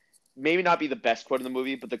quote, maybe not be the best quote in the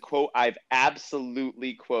movie, but the quote I've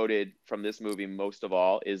absolutely quoted from this movie most of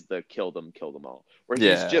all is the kill them all, where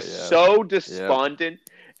he's just so despondent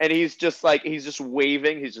and he's just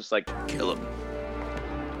waving. He's just like, kill them all.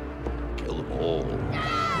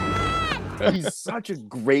 He's such a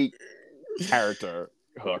great character,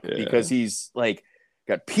 Hook, because he's like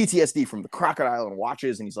got PTSD from the crocodile and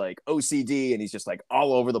watches, and he's like OCD, and he's just like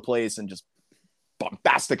all over the place and just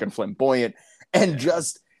bombastic and flamboyant and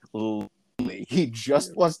just lonely. He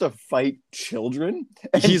just wants to fight children.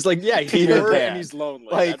 And he's like, Peter and he's lonely.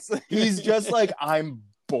 Like, he's just like, I'm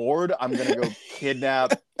bored. I'm gonna go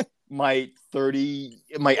kidnap my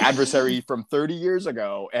adversary from 30 years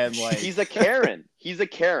ago, and like he's a Karen.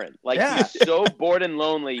 Like he's so bored and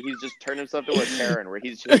lonely, he's just turned himself into a Karen, where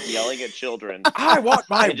he's just yelling at children. I want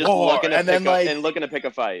my and just war, looking to pick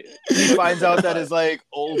a fight. He finds out that his like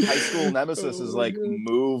old high school nemesis is like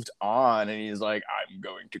moved on, and he's like, I'm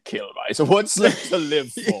going to kill myself. So what's left to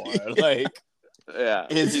live for? Like,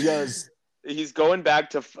 it's just he's going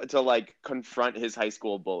back to like confront his high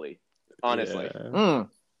school bully. Honestly.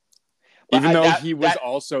 Even though he was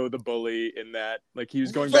also the bully in that, like, he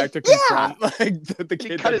was going back to confront like the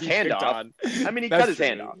kid. He cut his hand off. On. I mean, he cut his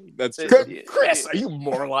hand off. That's Chris. Are you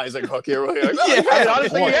moralizing Hook here? Like,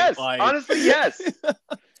 honestly, yes. Honestly, yes.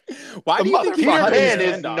 Why do you think Peter Pan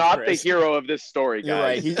is not the hero of this story,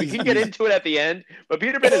 guys? You're right. We can get into it at the end, but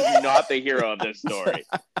Peter Pan is not the hero of this story.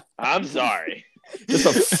 I'm sorry. Just a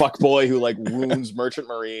fuckboy who like wounds merchant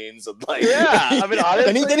marines and like I mean,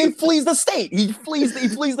 honestly, then he flees the state. He flees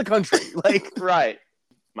the country. Like, right.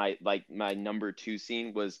 My number 2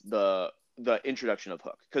 scene was the introduction of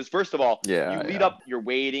Hook, because first of all, you lead up, you're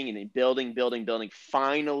waiting and then building.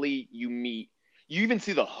 Finally, you even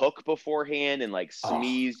see the Hook beforehand, and like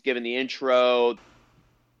Smee's giving the intro.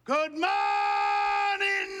 Good morning,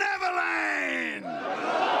 Neverland.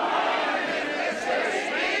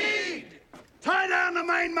 Tie down the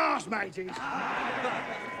main mast, mateys.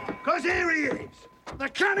 Because here he is, the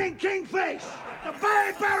cunning kingfish, the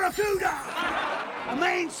bad barracuda. A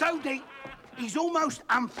man so deep, he's almost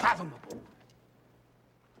unfathomable.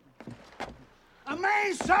 A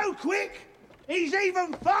man so quick, he's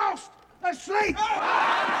even fast asleep.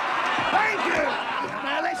 Thank you.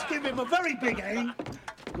 Now let's give him a very big hand,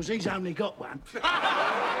 because he's only got one.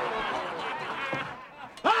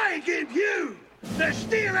 I give you the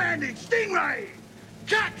steel-handed stingray,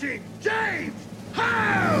 Captain James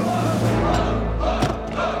Howe!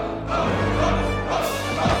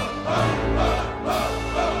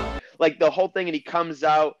 like the whole thing, and he comes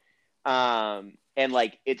out, and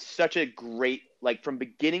like it's such a great, like from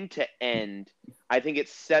beginning to end. I think it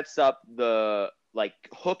sets up the like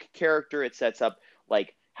Hook character. It sets up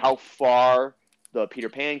like how far the Peter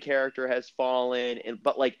Pan character has fallen,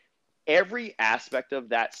 but like every aspect of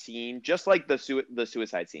that scene, just like the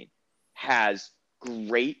suicide scene, has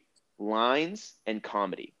great lines and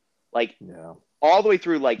comedy. Like all the way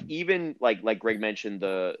through, like even like Greg mentioned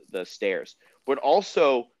the stairs, but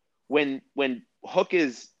also when Hook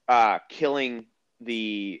is killing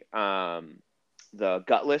the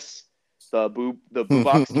gutless, the boo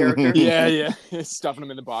box character. Yeah. Stuffing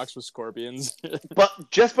him in the box with scorpions. But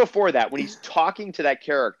just before that, when he's talking to that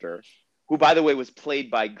character, who by the way was played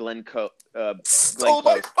by Glenn Close. Stole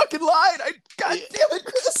my fucking line. God damn it,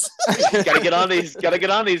 Chris. Gotta get on these,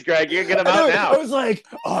 Greg. You gotta get them out now. I was like,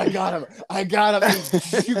 oh, I got him.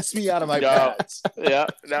 He shoots me out of my pants. Yeah,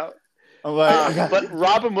 no. I'm like, but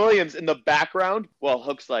Robin Williams in the background, well,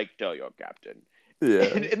 Hook's like, "Tell your captain." Yeah.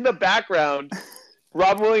 And in the background,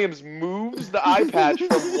 Robin Williams moves the eye patch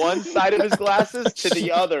from one side of his glasses to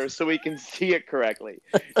the other so he can see it correctly.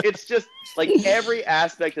 It's just like every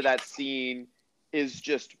aspect of that scene is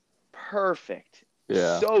just perfect.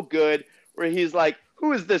 Yeah. So good. Where he's like,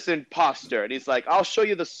 "Who is this imposter?" And he's like, "I'll show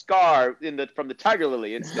you the scar from the tiger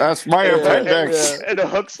lily instead." That's my appendix. And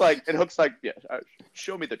Hook's like, "Yeah,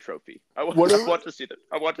 show me the trophy. I want to see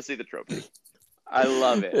the trophy." I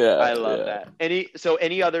love it. Yeah, I love that.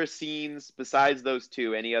 Any other scenes besides those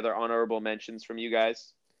two? Any other honorable mentions from you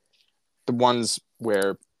guys? The ones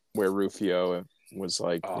where Rufio was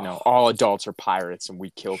like, all adults are pirates and we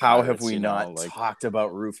kill pirates. How have we not talked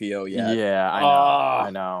about Rufio yet? Yeah, I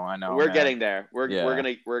know. We're getting there. We're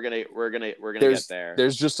gonna get there.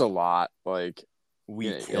 There's just a lot. Like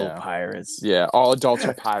we kill pirates. Yeah, all adults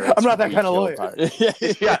are pirates. I'm not that kind of lawyer.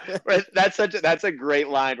 Yeah, right. That's a great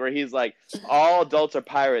line where he's like, "All adults are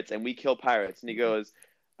pirates and we kill pirates," and he goes,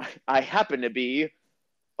 "I happen to be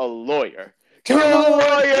a lawyer." Kill a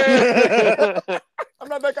lawyer. I'm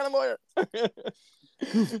not that kind of lawyer.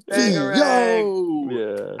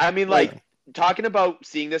 Yeah. I mean, like talking about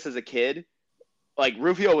seeing this as a kid, like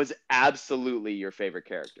Rufio was absolutely your favorite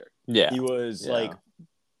character. Yeah, he was like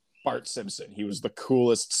Bart Simpson. He was the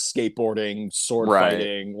coolest skateboarding, sword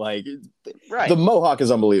fighting. Like, the Mohawk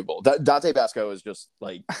is unbelievable. Dante Basco is just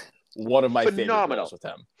like one of my favorite roles with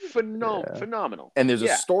him. Phenomenal. And there's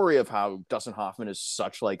a story of how Dustin Hoffman is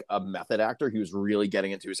such like a method actor. He was really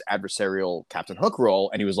getting into his adversarial Captain Hook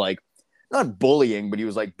role, and he was like not bullying, but he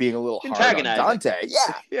was like being a little hard on Dante.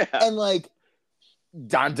 Yeah. And like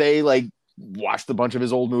Dante like watched a bunch of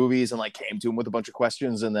his old movies and like came to him with a bunch of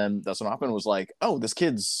questions, and then Dustin Hoffman was like, "Oh, this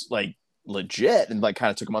kid's like legit," and like kind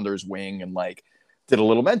of took him under his wing and like did a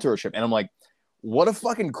little mentorship. And I'm like, what a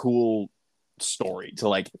fucking cool story to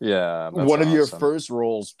like one of your first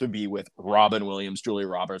roles to be with Robin Williams, Julia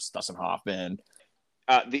Roberts, Dustin Hoffman.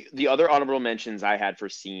 The other honorable mentions I had for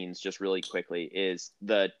scenes, just really quickly, is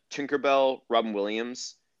the Tinkerbell Robin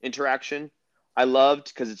Williams interaction. I loved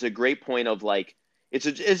because it's a great point of like it's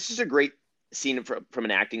just a great scene from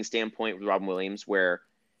an acting standpoint with Robin Williams, where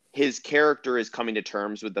his character is coming to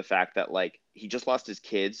terms with the fact that like he just lost his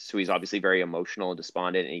kids, so he's obviously very emotional and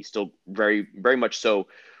despondent, and he's still very, very much so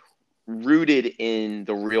rooted in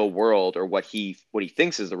the real world, or what he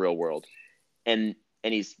thinks is the real world, and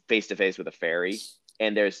he's face to face with a fairy,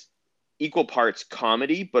 and there's equal parts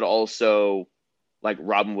comedy, but also like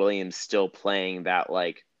Robin Williams still playing that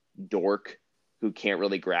like dork who can't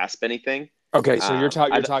really grasp anything. Okay, so you're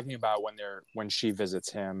talking about when she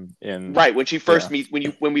visits him in when she first meets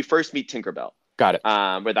when we first meet Tinkerbell. Got it.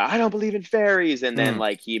 Where I don't believe in fairies, and then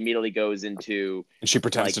like he immediately goes into and she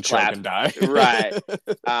pretends to choke and die. Right.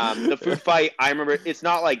 The food fight, I remember it's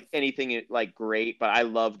not like anything like great, but I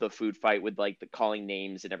love the food fight with like the calling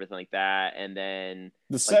names and everything like that, and then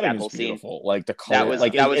the setting is beautiful. Like the color,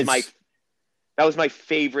 that was my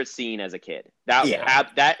favorite scene as a kid.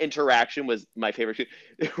 That interaction was my favorite.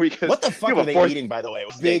 What the fuck were they eating, by the way?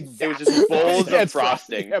 It was just bowls of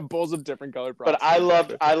frosting. Yeah, bowls of different colored frosting. But I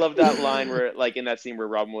loved that line where, like, in that scene where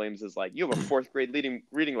Robin Williams is like, "You have a 4th grade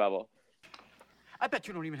reading level." I bet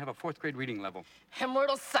you don't even have a 4th grade reading level.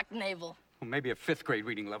 Immortal suck navel. Well, maybe a 5th grade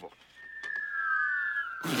reading level.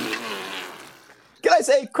 Can I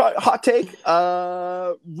say hot take?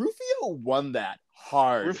 Rufio won that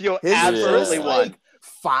hard. Rufio absolutely won. Like,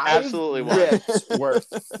 5 rips were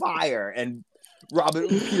fire, and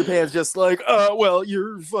Peter Pan's just like, well,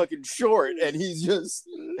 you're fucking short, and he's just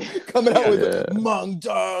coming out with Mung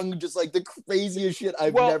Dong, just like the craziest shit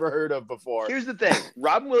I've never heard of before. Here's the thing: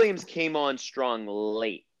 Robin Williams came on strong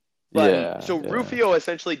late, but Rufio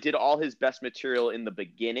essentially did all his best material in the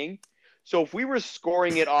beginning, So if we were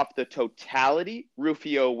scoring it off the totality,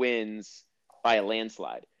 Rufio wins by a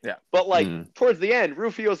landslide. Yeah. But like towards the end,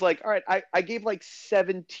 Rufio's like, all right, I gave like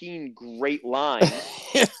 17 great lines.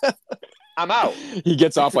 I'm out. He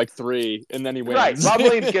gets off like 3, and then he wins. Right. Rob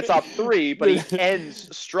Williams gets off 3, but he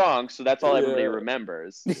ends strong, so that's all everybody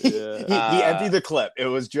remembers. Yeah. He emptied the clip. It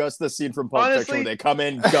was just the scene from Pulp Fiction where they come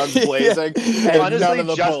in guns blazing. And honestly, none of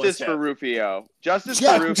the justice for Rufio. Justice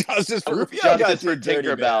for Rufio. Justice for Rufio. Justice for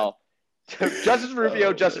Tinkerbell. Justice for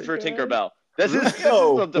Rufio. Justice for Tinkerbell. This is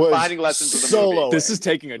the defining lessons of the movie. This is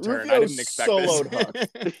taking a turn. Rufio I didn't expect soloed this.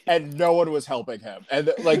 Hook, and no one was helping him.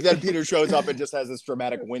 And like then Peter shows up and just has this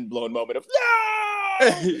dramatic windblown moment of no,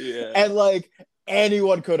 and like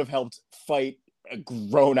anyone could have helped fight a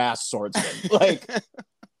grown ass swordsman. Like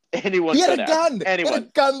anyone. He had a gun. Anyone. He had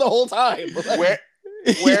a gun the whole time. Like,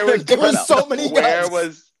 where was there were so many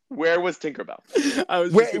guns. Where was Tinkerbell?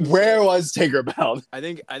 Where was Tinkerbell? I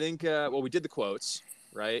think. Well, we did the quotes,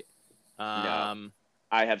 right? No.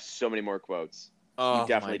 I have so many more quotes. Oh, you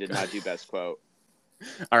definitely did not do best quote.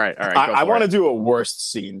 All right. I want to do a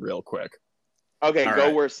worst scene real quick. Okay,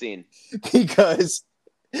 go worst scene. Because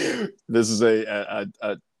this is a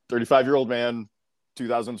 35-year-old man,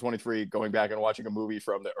 2023, going back and watching a movie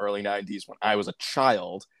from the early 90s when I was a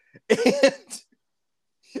child. And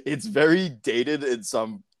it's very dated in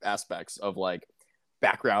some aspects of like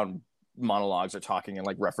background monologues or talking and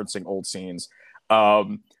like referencing old scenes.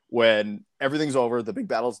 When everything's over, the big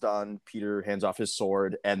battle's done, Peter hands off his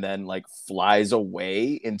sword and then like flies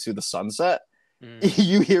away into the sunset.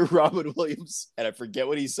 You hear Robin Williams, and I forget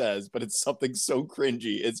what he says, but it's something so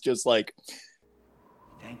cringy. It's just like,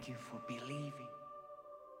 thank you for believing.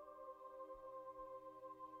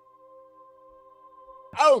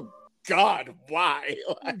 Oh God, why?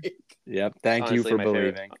 Like, yep. Thank you for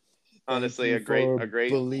believing. Honestly, a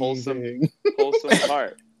great wholesome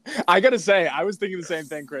part. I gotta say, I was thinking the same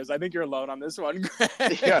thing, Chris. I think you're alone on this one.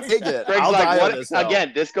 Yeah. Greg's like, what?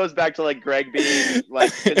 Again, this goes back to like Greg being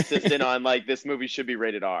like consistent on like this movie should be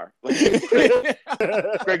rated R. Like,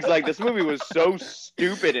 Greg's like, this movie was so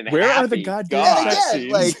stupid and where happy. are the goddamn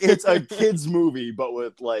scenes? like it's a kids movie, but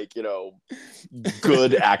with like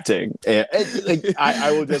good acting. And like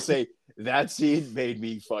I will just say that scene made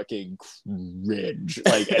me fucking cringe.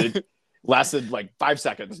 Like. And it lasted like 5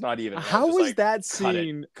 seconds, not even. How was like, that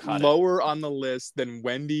scene lower on the list than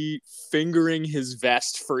Wendy fingering his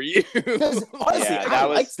vest for you? Honestly, I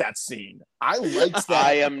liked that scene. I liked that.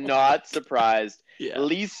 I am not surprised. Yeah.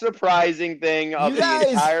 Least surprising thing of the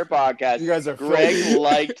entire podcast. You guys are Greg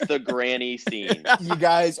liked the granny scene. You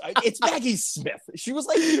guys, it's Maggie Smith. She was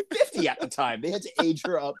like 50 at the time. They had to age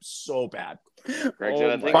her up so bad. Greg's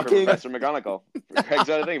got a thing for Professor McGonagall. Greg's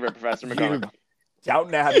got a thing for Professor McGonagall.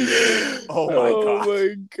 Downton Abbey. Oh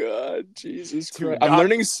my god, Jesus Christ! I'm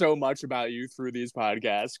learning so much about you through these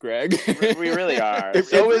podcasts, Greg. We really are.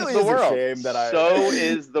 So is the world. So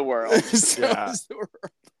is the world.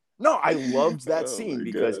 No, I loved that scene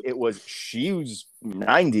because she was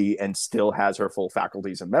 90 and still has her full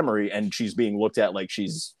faculties and memory, and she's being looked at like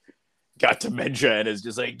she's got dementia and is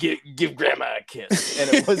just like give grandma a kiss,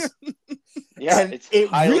 and it was. Yeah, and it's it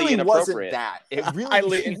highly really inappropriate. wasn't that.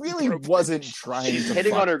 It really wasn't trying she's to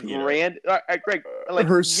hitting on her Peter. Greg, like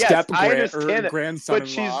her grandson, but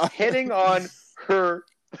she's hitting on her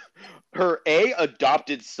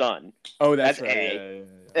adopted son. Oh, that's right.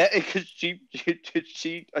 Because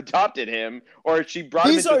she adopted him, or she brought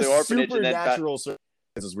him into the orphanage.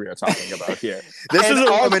 And as we are talking about here. This is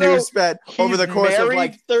a woman who spent over the course of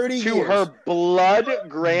like 30 years to her blood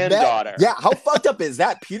granddaughter. Yeah, how fucked up is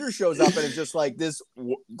that? Peter shows up and is just like this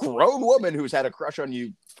grown woman who's had a crush on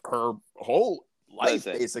you her whole life,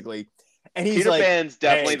 basically. And he's Peter like, Pan's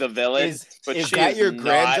definitely the villain. But is she that is your not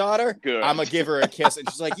granddaughter? good. I'm gonna give her a kiss, and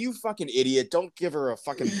she's like, "You fucking idiot! Don't give her a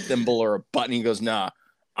fucking thimble or a button." He goes, "Nah,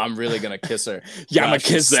 I'm really gonna kiss her." Yeah, I'm gonna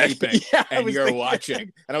kiss her. And you're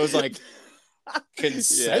watching, and I was like.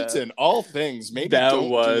 Consent in all things. Maybe don't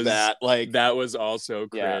do that. Like that was also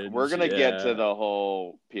cringe. Yeah, we're gonna get to the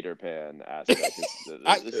whole Peter Pan aspect.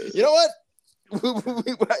 You know what?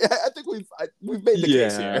 I think we've made the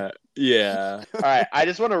case here. Yeah. All right. I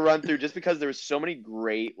just want to run through just because there's so many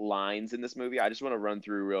great lines in this movie. I just want to run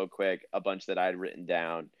through real quick a bunch that I had written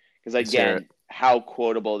down because again, how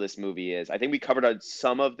quotable this movie is. I think we covered on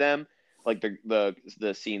some of them. Like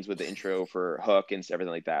the scenes with the intro for Hook and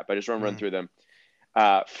everything like that. But I just want to run through them.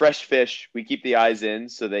 Fresh fish, we keep the eyes in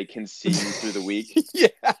so they can see you through the week. Yeah.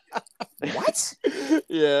 What?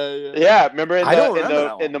 Yeah. Remember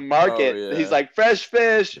in the market, he's like, fresh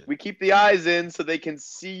fish, we keep the eyes in so they can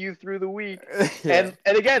see you through the week. And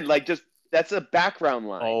again, like just that's a background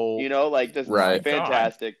line. Like just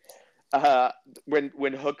fantastic.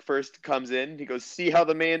 when Hook first comes in, he goes, "See how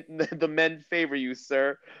the men favor you,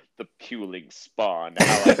 sir. The puling spawn. How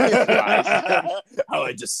I despise them." How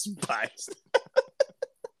I despise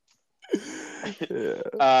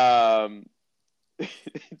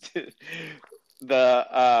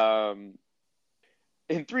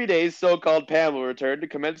In 3 days, so-called Pam will return to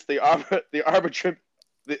commence the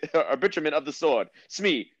arbitrament of the sword.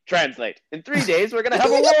 Smee, translate. In 3 days, we're gonna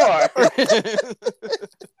have a war.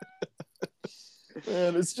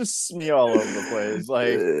 Man, it's just Smee all over the place.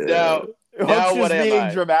 Like now Hook's what just am being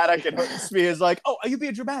I? dramatic, and Smee is like, "Oh, are you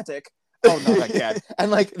being dramatic?" Oh, not again.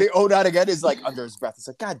 And like the "oh, not again" is like under his breath. It's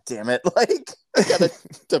like, "God damn it!" Like I gotta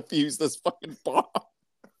defuse this fucking bomb.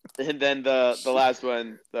 And then the last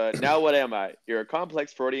one, now what am I? You're a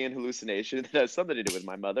complex Freudian hallucination that has something to do with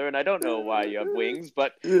my mother, and I don't know why you have wings,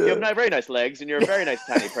 but you have very nice legs, and you're a very nice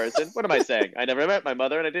tiny person. What am I saying? I never met my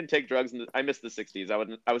mother, and I didn't take drugs, and I missed the 60s. I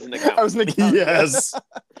was an accountant. I was thinking, yes.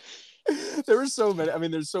 There were so many. I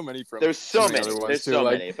mean, there's so many from. There's so many. Other ones There's too. so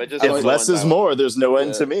Like, many. But just If less is more, there's no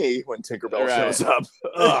end to me when Tinkerbell shows up.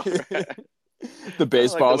 the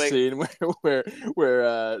baseball the way- scene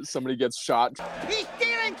where somebody gets shot. He's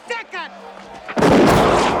stealing second!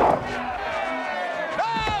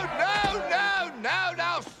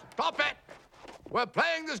 No, stop it! We're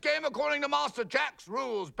playing this game according to Master Jack's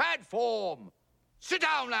rules. Bad form. Sit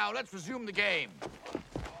down now, let's resume the game.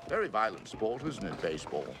 Very violent sport, isn't it,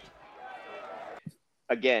 baseball?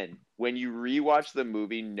 Again, when you rewatch the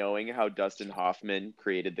movie knowing how Dustin Hoffman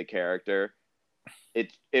created the character,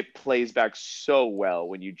 it plays back so well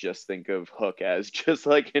when you just think of Hook as just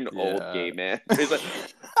like an old gay man. He's like,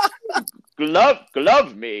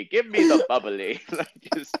 glove me, give me the bubbly. Like,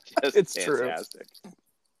 it's fantastic. True.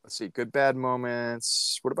 Let's see, good bad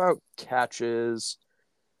moments. What about catches?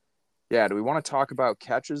 Yeah, do we want to talk about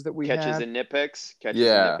catches that we Catches had? and nitpicks?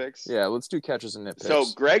 Yeah, let's do catches and nitpicks. So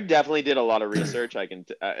Greg definitely did a lot of research. I can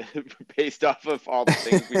based off of all the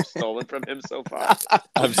things we've stolen from him so far.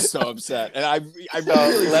 I'm so upset, and I So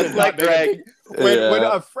let's let Greg. When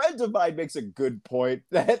a friend of mine makes a good point,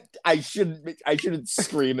 that I shouldn't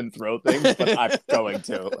scream and throw things, but I'm going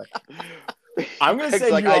to. I'm gonna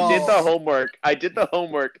say like, I did the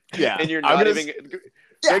homework. Yeah, and you're not even.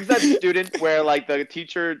 Greg's that student where like the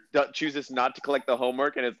teacher chooses not to collect the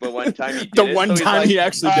homework, and it's the one time he did the one time he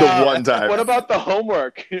actually did. The one time. What about the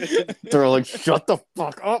homework? They're like, shut the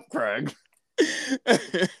fuck up, Greg. All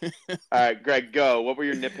right, Greg, go. What were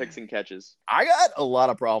your nitpicks and catches? I got a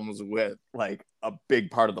lot of problems with like a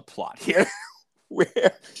big part of the plot here,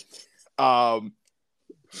 where Robin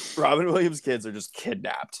Williams' kids are just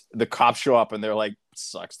kidnapped. The cops show up and they're like,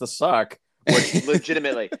 sucks to suck. Which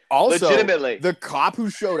legitimately. The cop who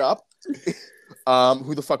showed up,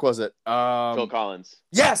 who the fuck was it? Phil Collins.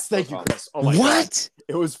 Yes, thank you, Chris. Oh my God.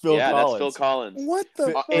 It was Phil Collins. Yeah, that's Phil Collins. What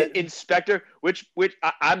the fuck? Inspector, which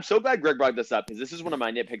I'm so glad Greg brought this up because this is one of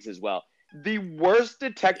my nitpicks as well. The worst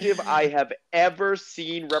detective I have ever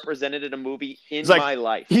seen represented in a movie in my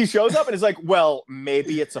life. He shows up and is like, well,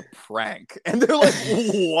 maybe it's a prank. And they're like,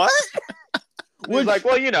 what? He's like,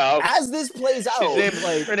 well, you know. As this plays out.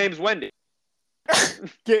 Her name's Wendy.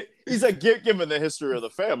 He's like, given the history of the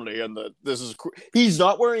family and he's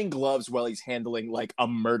not wearing gloves while he's handling like a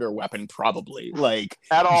murder weapon, probably. Like,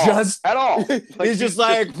 at all. Like, he's just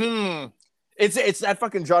like, It's that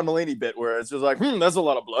fucking John Mulaney bit where it's just like, that's a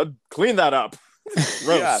lot of blood. Clean that up.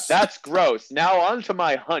 Gross. Yeah, that's gross. Now on to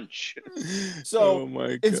my hunch. So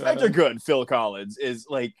Inspector Good, Phil Collins, is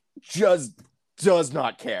like just does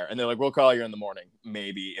not care. And they're like, we'll call you in the morning.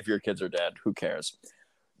 Maybe if your kids are dead, who cares?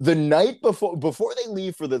 The night before they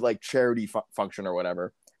leave for the like charity function or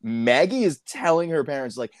whatever, Maggie is telling her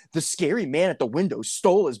parents like the scary man at the window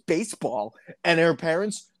stole his baseball, and her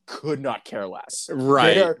parents could not care less.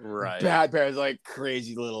 Right. Bad parents, like,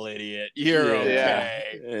 crazy little idiot. You're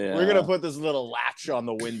okay. Yeah. We're gonna put this little latch on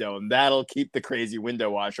the window, and that'll keep the crazy window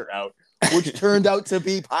washer out, which turned out to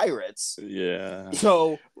be pirates. Yeah.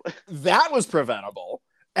 So that was preventable.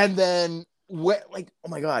 And then, oh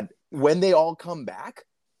my God, when they all come back,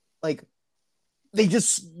 like, they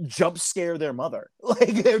just jump scare their mother.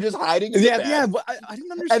 Like, they're just hiding in the bed. Yeah, but I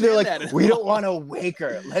didn't understand. And they're like, that we don't want to wake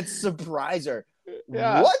her. Let's surprise her.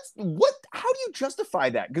 Yeah. What? How do you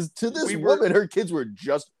justify that? Because to this woman, her kids were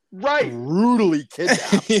just brutally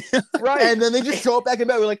kidnapped. Right. And then they just show up back in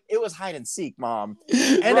bed. We're like, it was hide and seek, Mom.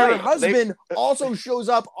 And her husband also shows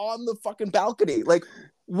up on the fucking balcony. Like,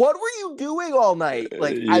 what were you doing all night?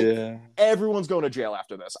 Like, everyone's going to jail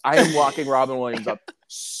after this. I am locking Robin Williams up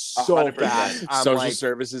so 100%. fast. I'm Social like,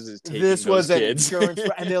 services is taking this those was an kids. insurance,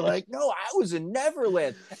 and they're like, no, I was in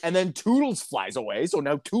Neverland, and then Toodles flies away, so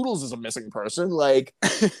now Toodles is a missing person. Like,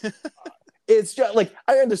 it's just like,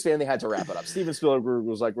 I understand they had to wrap it up. Steven Spielberg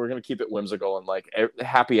was like, we're gonna keep it whimsical and like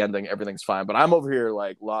happy ending, everything's fine. But I'm over here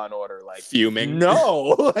like Law and Order, like fuming.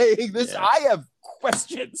 No, like this, I have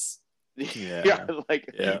questions.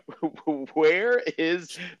 Where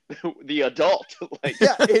is the adult? Like,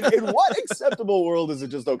 in what acceptable world is it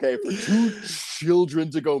just okay for 2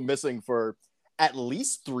 children to go missing for at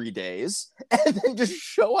least 3 days and then just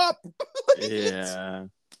show up?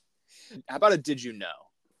 How about a did you know?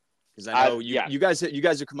 Because I know you guys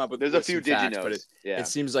have come up with there's a few did facts, you know, but it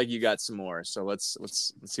seems like you got some more. So let's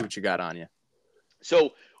see what you got on you.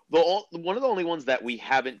 So one of the only ones that we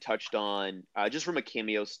haven't touched on, just from a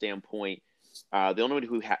cameo standpoint, the only one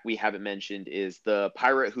who we haven't mentioned is the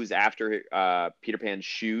pirate who's after Peter Pan's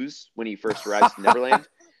shoes when he first arrives in Neverland,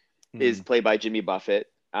 is played by Jimmy Buffett.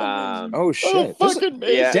 Oh shit! Oh, fucking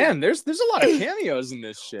damn, there's a lot of cameos in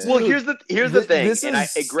this shit. Well, here's the thing, this and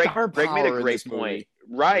is Greg star made power a in great this movie. point.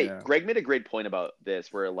 Right, Yeah. Greg made a great point about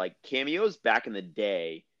this, where like cameos back in the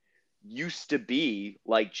day used to be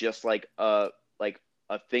like just like a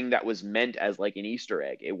thing that was meant as like an Easter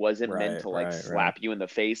egg. It wasn't meant to like slap you in the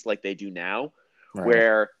face like they do now.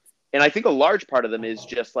 And I think a large part of them is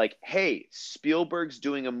just like, hey, Spielberg's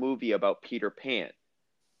doing a movie about Peter Pan.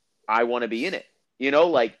 I want to be in it. You know,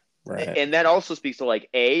 like, and that also speaks to like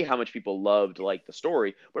how much people loved like the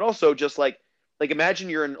story, but also just like imagine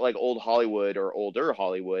you're in like old Hollywood or older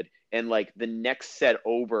Hollywood, and like the next set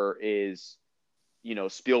over is, you know,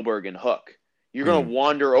 Spielberg and Hook. You're gonna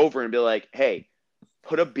wander over and be like, hey,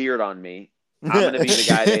 put a beard on me. I'm gonna be the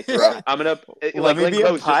guy they throw. I'm gonna like Glenn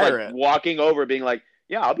Close just like walking over, being like,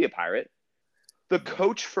 yeah, I'll be a pirate. The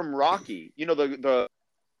coach from Rocky, you know, the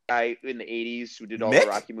guy in the 80s who did all the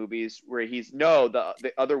Rocky movies, where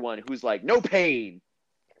the other one who's like, no pain.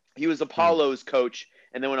 He was Apollo's coach,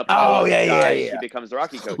 and then when Apollo dies, he becomes the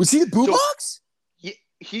Rocky coach. Was he the boo box?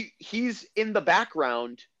 He's in the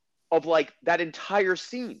background of like that entire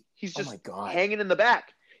scene. He's just hanging in the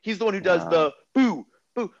back. He's the one who does the boo,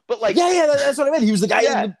 but like that's what I meant. He was the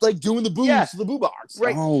guy like doing the boos to the boo box.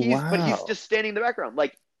 Right. But he's just standing in the background.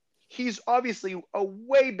 Like, he's obviously a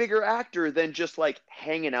way bigger actor than just like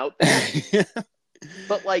hanging out there.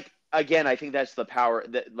 But like, again, I think that's the power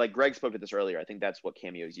that, like Greg spoke to this earlier. I think that's what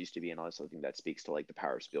cameos used to be, and also I think that speaks to like the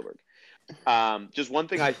power of Spielberg. Just one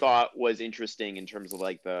thing I thought was interesting in terms of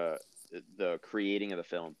like the creating of the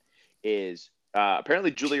film is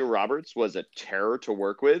apparently Julia Roberts was a terror to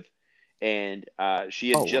work with, and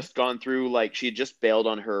she had just gone through she had just bailed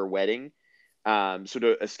on her wedding. So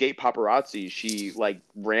to escape paparazzi, she like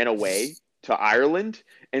ran away to Ireland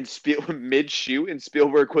and mid-shoot, and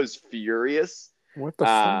Spielberg was furious. What the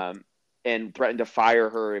fuck? And threatened to fire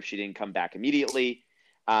her if she didn't come back immediately.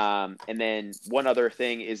 And then one other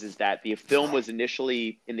thing is that the film was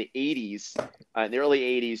initially in the 80s. In the early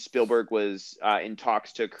 80s, Spielberg was in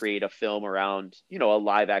talks to create a film around, you know, a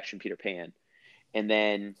live-action Peter Pan. And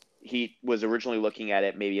then he was originally looking at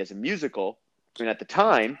it maybe as a musical. And at the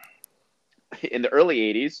time, in the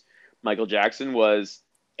early 80s, Michael Jackson was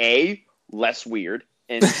A, less weird,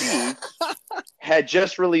 and B, had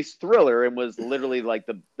just released Thriller and was literally like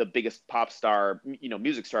the biggest pop star, you know,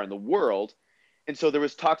 music star in the world. And so there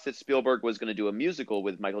was talks that Spielberg was going to do a musical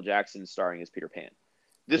with Michael Jackson starring as Peter Pan.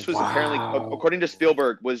 This was apparently, according to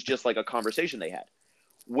Spielberg, was just like a conversation they had.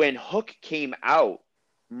 When Hook came out,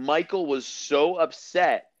 Michael was so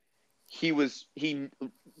upset, he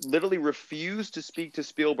literally refused to speak to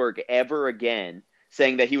Spielberg ever again,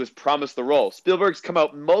 saying that he was promised the role. Spielberg's come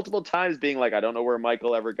out multiple times being like, I don't know where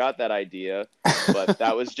Michael ever got that idea, but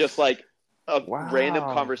that was just like a random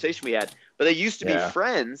conversation we had. But they used to be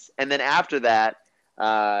friends, and then after that,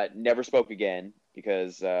 never spoke again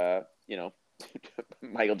because, you know,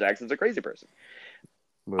 Michael Jackson's a crazy person.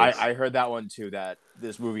 I heard that one too, that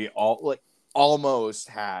this movie almost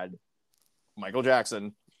had Michael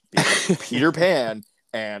Jackson being Peter Pan,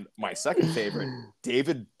 and my second favorite,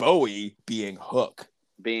 David Bowie being Hook.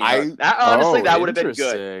 Honestly, that would have been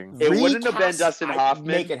good. It wouldn't have been Dustin Hoffman.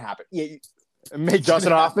 Make it happen. Make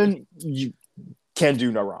Dustin Hoffman. You can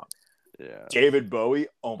do no wrong. Yeah. David Bowie.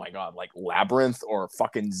 Oh my God, like Labyrinth or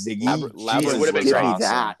fucking Ziggy. Labyrinth would have been great.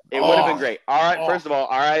 Awesome. It would have been great. All right. First of all,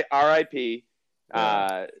 R.I.P.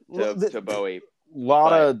 to Bowie.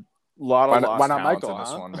 Lot of why talent not Michael, in this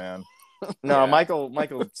huh? one, man. No, Michael.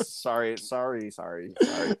 Sorry. But sorry.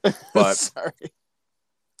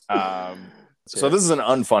 So this is an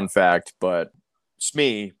unfun fact, but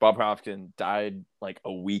Smee, Bob Hoffman, died like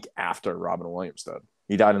a week after Robin Williams did.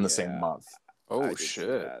 He died in the same month. Oh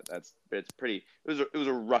shit! It's pretty. It was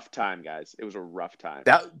a rough time, guys. It was a rough time.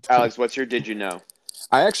 Alex, what's your did you know?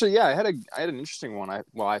 I actually, I had an interesting one.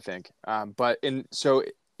 I think, but so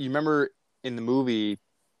you remember in the movie,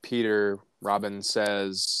 Peter Robin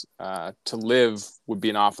says to live would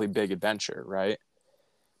be an awfully big adventure, right?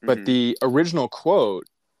 But the original quote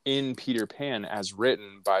in Peter Pan, as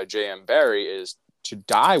written by J.M. Barrie, is to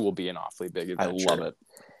die will be an awfully big adventure. I love it.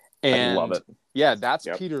 And I love it. Yeah, that's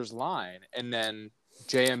Peter's line. And then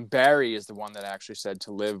J.M. Barrie is the one that actually said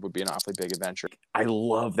to live would be an awfully big adventure. I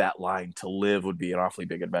love that line, to live would be an awfully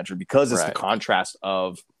big adventure, because it's the contrast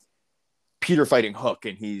of Peter fighting Hook,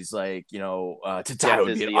 and he's like, to die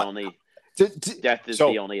would be the only... Death is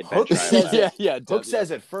the only adventure. Hook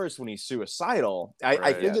says it first when he's suicidal.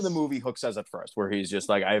 I think in the movie, Hook says it first, where he's just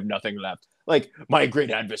like, I have nothing left. Like, my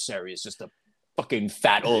great adversary is just a fucking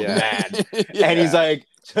fat old man. And he's like,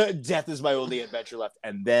 death is my only adventure left.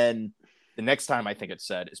 And then the next time I think it's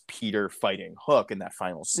said is Peter fighting Hook in that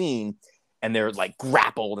final scene. And they're like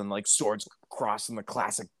grappled and like swords crossed in the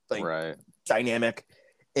classic dynamic.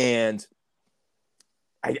 And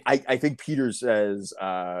I think Peter says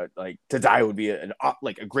like to die would be a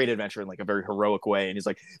great adventure in like a very heroic way, and he's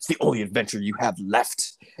like, it's the only adventure you have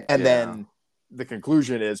left. And then the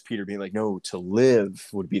conclusion is Peter being like, no, to live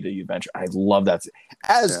would be the adventure. I love that.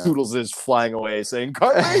 As Toodles is flying away saying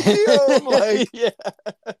Carpe Diem, like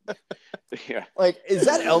like, is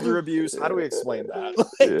that elder abuse? How do we explain that?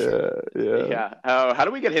 Like, how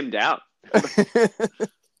do we get him down?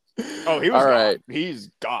 Oh, he was all gone. right.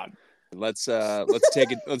 He's gone. Let's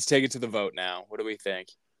take it to the vote now. What do we think?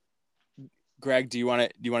 Greg, do you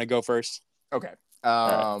want to go first? Okay.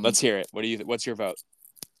 Right, let's hear it. What's your vote?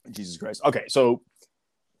 Jesus Christ. Okay, so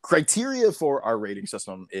criteria for our rating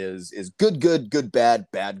system is good,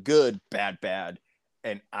 bad, good, bad.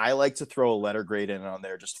 And I like to throw a letter grade in on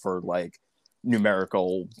there just for like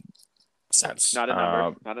numerical sense. Not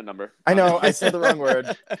a number. I know, I said the wrong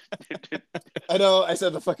word. I know, I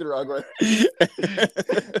said the fucking wrong word.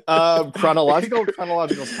 Chronological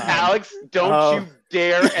time. Alex, don't you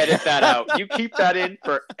dare edit that out. You keep that in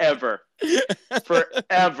forever.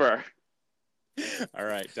 Forever. All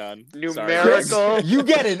right, done. Numerical. Sorry. You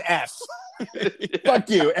get an F. Fuck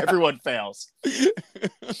you. Everyone fails.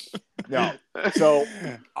 No. So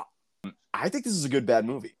I think this is a good, bad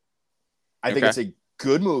movie. I think it's a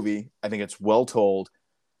good movie. I think it's well told.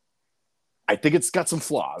 I think it's got some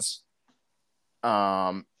flaws.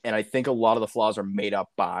 And I think a lot of the flaws are made up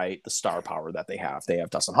by the star power that they have. They have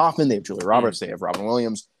Dustin Hoffman, they have Julia Roberts, they have Robin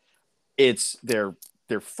Williams. They're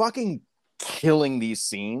fucking killing these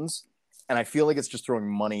scenes. And I feel like it's just throwing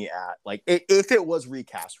money at, like, if it was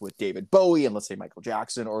recast with David Bowie and let's say Michael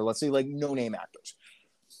Jackson, or let's say like no-name actors,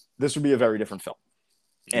 this would be a very different film.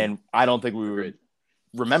 And I don't think we would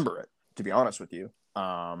remember it, to be honest with you.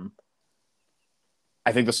 I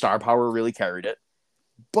think the star power really carried it,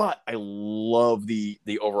 but I love the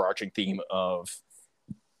overarching theme of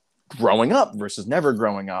growing up versus never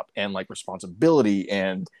growing up, and like responsibility,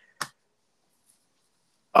 and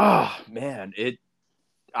man,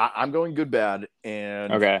 I'm going good, bad,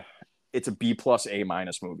 and it's a B+ A-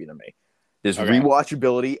 movie to me. There's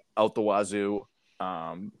rewatchability out the wazoo.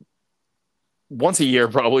 Once a year,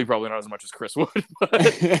 probably not as much as Chris would.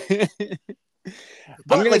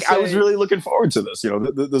 But like, I was really looking forward to this.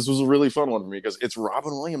 This was a really fun one for me because it's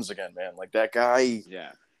Robin Williams again, man. Like, that guy.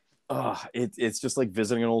 Yeah. It's just like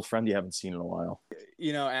visiting an old friend you haven't seen in a while.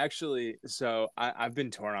 Actually, so I've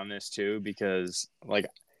been torn on this too, because like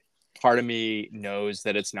part of me knows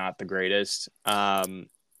that it's not the greatest,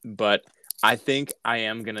 but I think I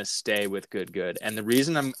am gonna stay with good. And the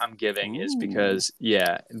reason I'm giving is because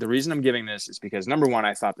the reason I'm giving this is because, number one,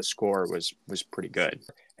 I thought the score was pretty good,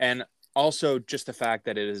 and also just the fact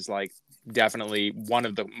that it is like definitely one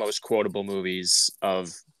of the most quotable movies of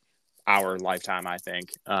our lifetime, I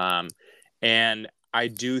think. And I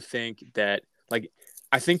do think that, like,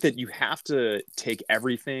 I think that you have to take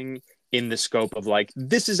everything in the scope of like,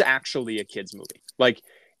 this is actually a kid's movie. Like,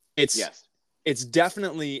 it's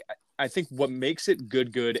definitely, I think what makes it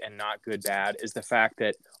good and not good, bad is the fact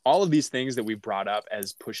that all of these things that we brought up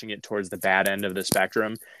as pushing it towards the bad end of the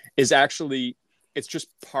spectrum is actually, it's just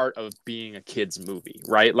part of being a kid's movie,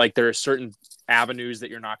 right? Like, there are certain avenues that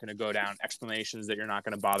you're not going to go down, explanations that you're not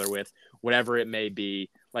going to bother with, whatever it may be,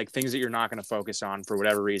 like things that you're not going to focus on for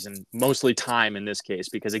whatever reason, mostly time in this case,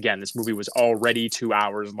 because again, this movie was already 2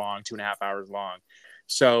 hours long, 2.5 hours long.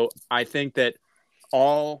 So I think that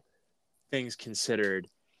all things considered,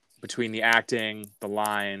 between the acting, the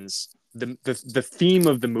lines, the theme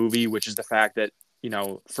of the movie, which is the fact that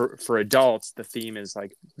for adults, the theme is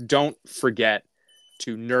like, don't forget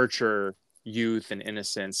to nurture youth and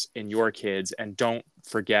innocence in your kids, and don't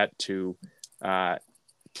forget to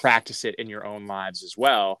practice it in your own lives as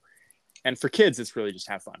well. And for kids, it's really just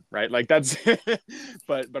have fun, right? Like that's,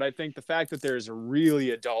 but I think the fact that there's a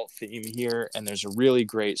really adult theme here, and there's a really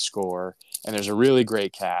great score, and there's a really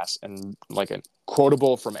great cast, and like a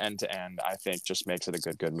quotable from end to end, I think just makes it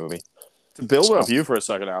a good movie. To build off you for a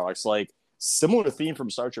second, Alex, like similar theme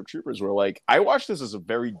from Starship Troopers, where like I watched this as a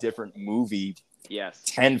very different movie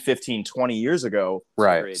 10, 15, 20 years ago.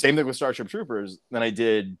 Right. Same thing with Starship Troopers than I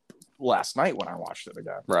did last night when I watched it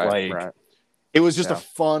again. Right. It was just a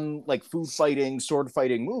fun, like, food fighting, sword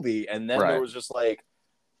fighting movie. And then there was just like,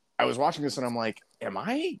 I was watching this and I'm like, am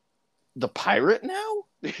I the pirate now?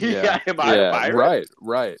 Am I a pirate?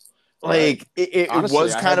 Right. Like, it honestly,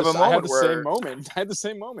 was kind of a moment I had the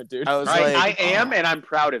same moment, dude. I was like, I am, and I'm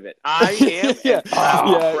proud of it. I am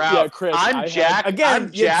proud. Yeah, Chris. I'm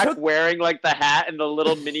Jack wearing like the hat and the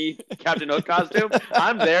little mini Captain Hook costume.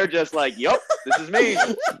 I'm there just like, yep, this is me.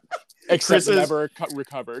 Except never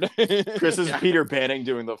recovered. Chris is Peter Banning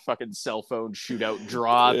doing the fucking cell phone shootout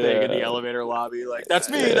draw thing in the elevator lobby. Like, that's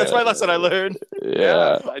me. That's my lesson I learned.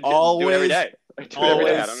 Yeah. I do it every day.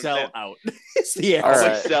 Always sell out. It's the answer.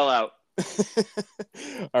 Always sell out.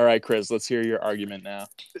 All right, Chris, let's hear your argument now.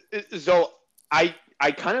 So I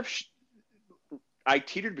kind of I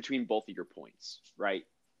teetered between both of your points, right?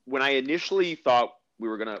 When I initially thought when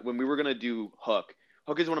we were gonna do Hook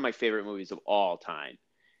is one of my favorite movies of all time.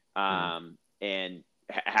 And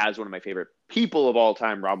has one of my favorite people of all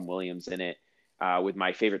time, Robin Williams, in it, with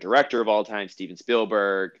my favorite director of all time, Steven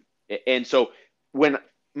Spielberg. And so when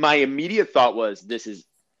my immediate thought was, this is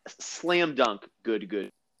slam dunk,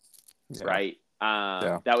 good, right?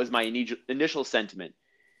 That was my initial sentiment.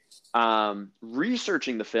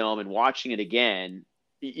 Researching the film and watching it again,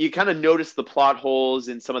 you kind of notice the plot holes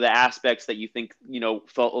and some of the aspects that you think,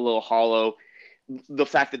 felt a little hollow. The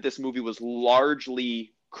fact that this movie was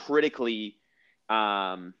largely critically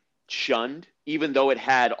shunned, even though it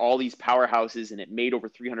had all these powerhouses and it made over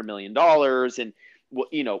 $300 million and,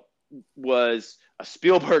 was a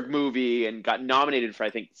Spielberg movie and got nominated for, I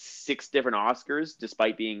think, 6 different Oscars,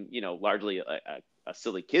 despite being, largely a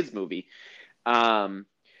silly kids movie.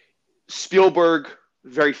 Spielberg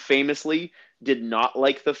very famously did not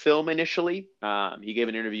like the film initially. He gave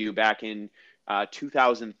an interview back in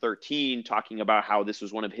 2013 talking about how this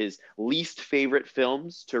was one of his least favorite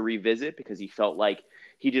films to revisit because he felt like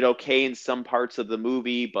he did okay in some parts of the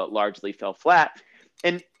movie, but largely fell flat.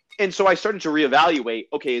 And so I started to reevaluate,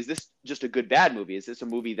 okay, is this just a good, bad movie? Is this a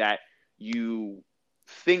movie that you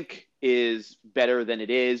think is better than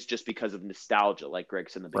it is just because of nostalgia? Like Greg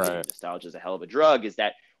said in the beginning, nostalgia is a hell of a drug. Is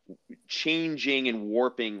that changing and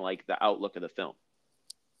warping like the outlook of the film?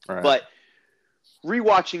 Right. But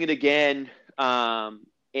rewatching it again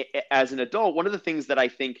as an adult, one of the things that I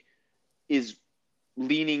think is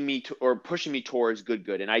leaning me to or pushing me towards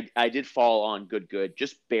good, and I did fall on good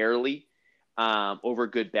just barely over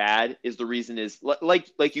good bad, is the reason is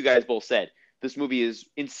like you guys both said, this movie is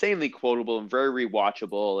insanely quotable and very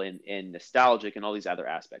rewatchable and nostalgic and all these other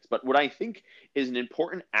aspects. But what I think is an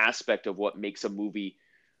important aspect of what makes a movie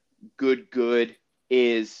good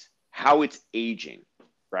is how it's aging,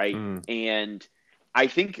 right? And I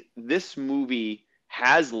think this movie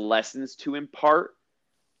has lessons to impart.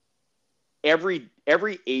 Every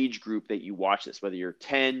age group that you watch this, whether you're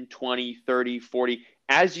 10, 20, 30, 40,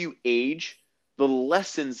 as you age, the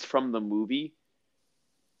lessons from the movie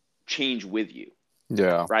change with you.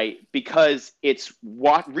 Yeah. Right? Because it's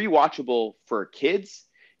rewatchable for kids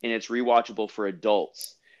and it's rewatchable for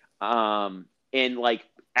adults. And like,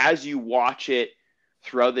 as you watch it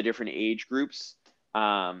throughout the different age groups,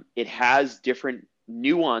 it has different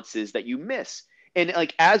nuances that you miss. And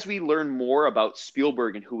like, as we learn more about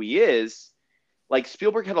Spielberg and who he is, like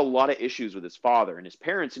Spielberg had a lot of issues with his father and his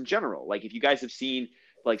parents in general. Like, if you guys have seen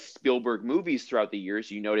like Spielberg movies throughout the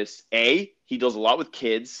years, you notice he deals a lot with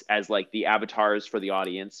kids as like the avatars for the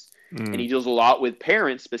audience. And he deals a lot with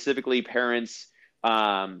parents, specifically parents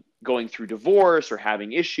going through divorce or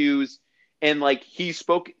having issues. And like, he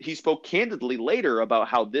spoke candidly later about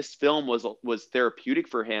how this film was therapeutic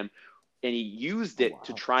for him. And he used it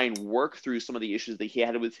to try and work through some of the issues that he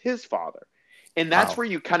had with his father. And that's where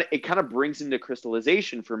it kind of brings into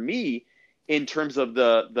crystallization for me in terms of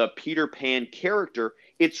the Peter Pan character.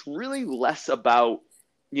 It's really less about,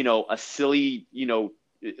 a silly,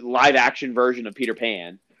 live action version of Peter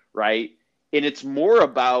Pan, right? And it's more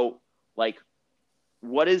about like,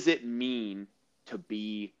 what does it mean to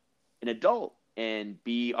be an adult and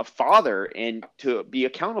be a father and to be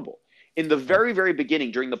accountable? in the very, very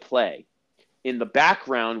beginning during the play, in the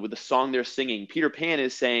background with the song they're singing, Peter Pan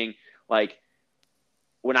is saying, like,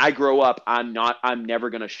 when I grow up, I'm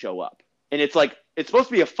never going to show up. And it's like, it's supposed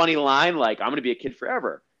to be a funny line, like, I'm going to be a kid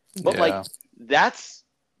forever. But like, that's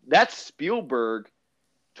Spielberg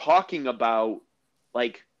talking about,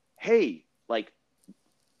 like, hey, like,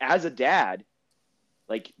 as a dad,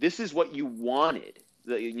 like, this is what you wanted,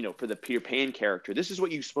 for the Peter Pan character. This is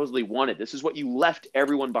what you supposedly wanted. This is what you left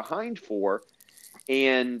everyone behind for.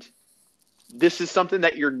 And this is something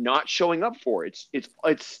that you're not showing up for. It's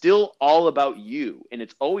still all about you, and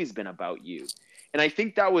it's always been about you. And I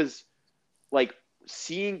think that was, like,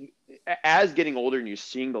 seeing, as getting older and you're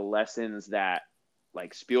seeing the lessons that,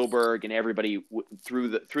 like, Spielberg and everybody through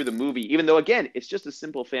the movie, even though, again, it's just a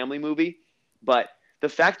simple family movie, but the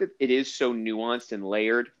fact that it is so nuanced and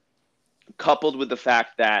layered, coupled with the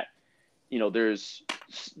fact that, there's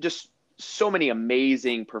just so many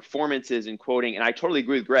amazing performances and quoting, and I totally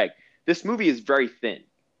agree with Greg. This movie is very thin.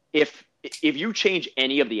 If you change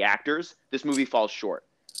any of the actors, this movie falls short.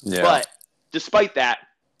 Yeah. But despite that,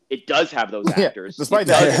 it does have those actors. Despite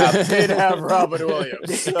that, it did have Robin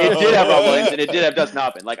Williams. So. It did have Robin Williams, and it did have Dustin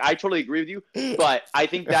Hoffman. Like, I totally agree with you, but I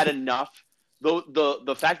think that enough.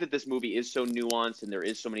 The fact that this movie is so nuanced and there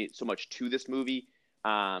is so much to this movie,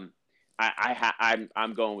 I'm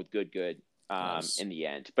going with good. Nice. In the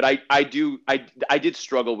end, but I did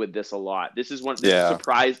struggle with this a lot. This is one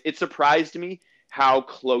surprise. It surprised me how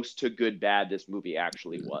close to good bad this movie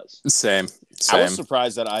actually was. Same. I was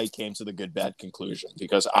surprised that I came to the good bad conclusion,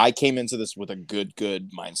 because I came into this with a good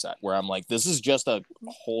mindset where I'm like, this is just a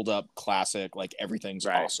hold up classic. Like, everything's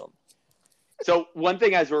awesome. So one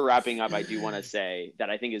thing as we're wrapping up, I do want to say that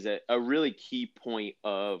I think is a really key point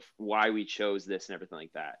of why we chose this and everything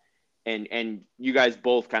like that. And you guys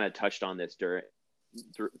both kind of touched on this throughout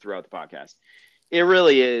the podcast. It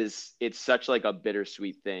really is. It's such, like, a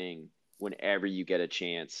bittersweet thing whenever you get a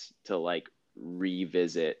chance to, like,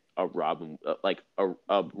 revisit a Robin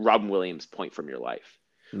Williams point from your life.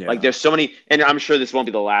 Yeah. Like, there's so many, and I'm sure this won't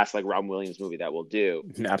be the last, like, Robin Williams movie that we'll do.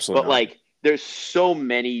 Absolutely. But like, there's so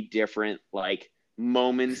many different, like,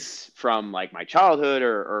 moments from, like, my childhood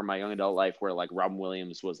or my young adult life where, like, Robin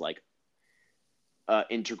Williams was, like,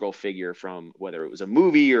 integral figure, from whether it was a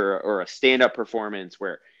movie or a stand-up performance,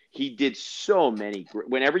 where he did so many.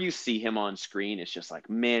 Whenever you see him on screen, it's just like,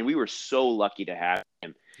 man, we were so lucky to have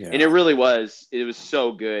him. Yeah. And it really was. It was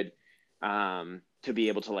so good to be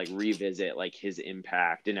able to, like, revisit, like, his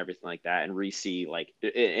impact and everything like that, and re-see, like,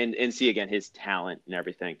 and see again his talent and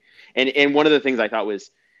everything. And one of the things I thought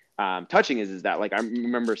was touching is that, like, I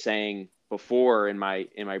remember saying before in my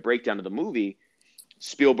breakdown of the movie,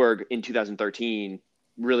 Spielberg in 2013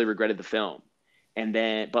 really regretted the film.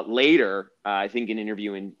 But later, I think in an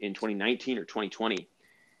interview in 2019 or 2020,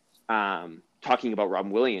 talking about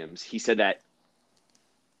Robin Williams, he said that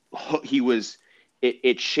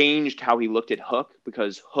it changed how he looked at Hook,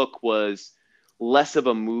 because Hook was less of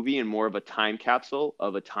a movie and more of a time capsule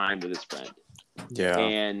of a time with his friend. Yeah.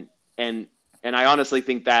 And I honestly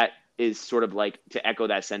think that is sort of like to echo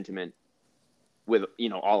that sentiment with,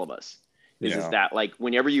 all of us. Is that, like,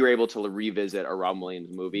 whenever you're able to revisit a Robin Williams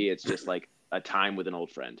movie, it's just like a time with an old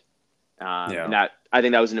friend. And that, I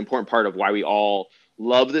think that was an important part of why we all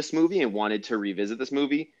love this movie and wanted to revisit this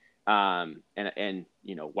movie. And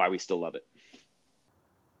why we still love it.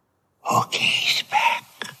 Okay, he's back.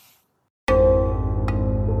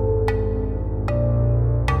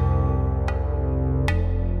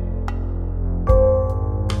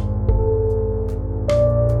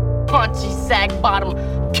 Paunchy sag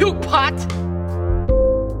bottom puke pot.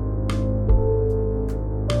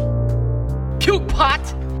 Puke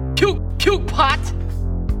pot. Puke pot.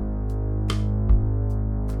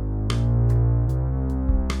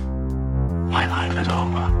 My life is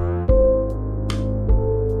over.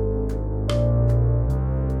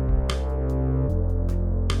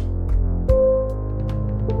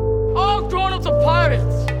 All grown-ups are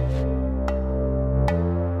pirates.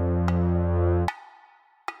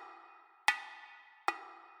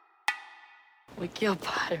 We kill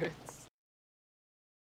pirates.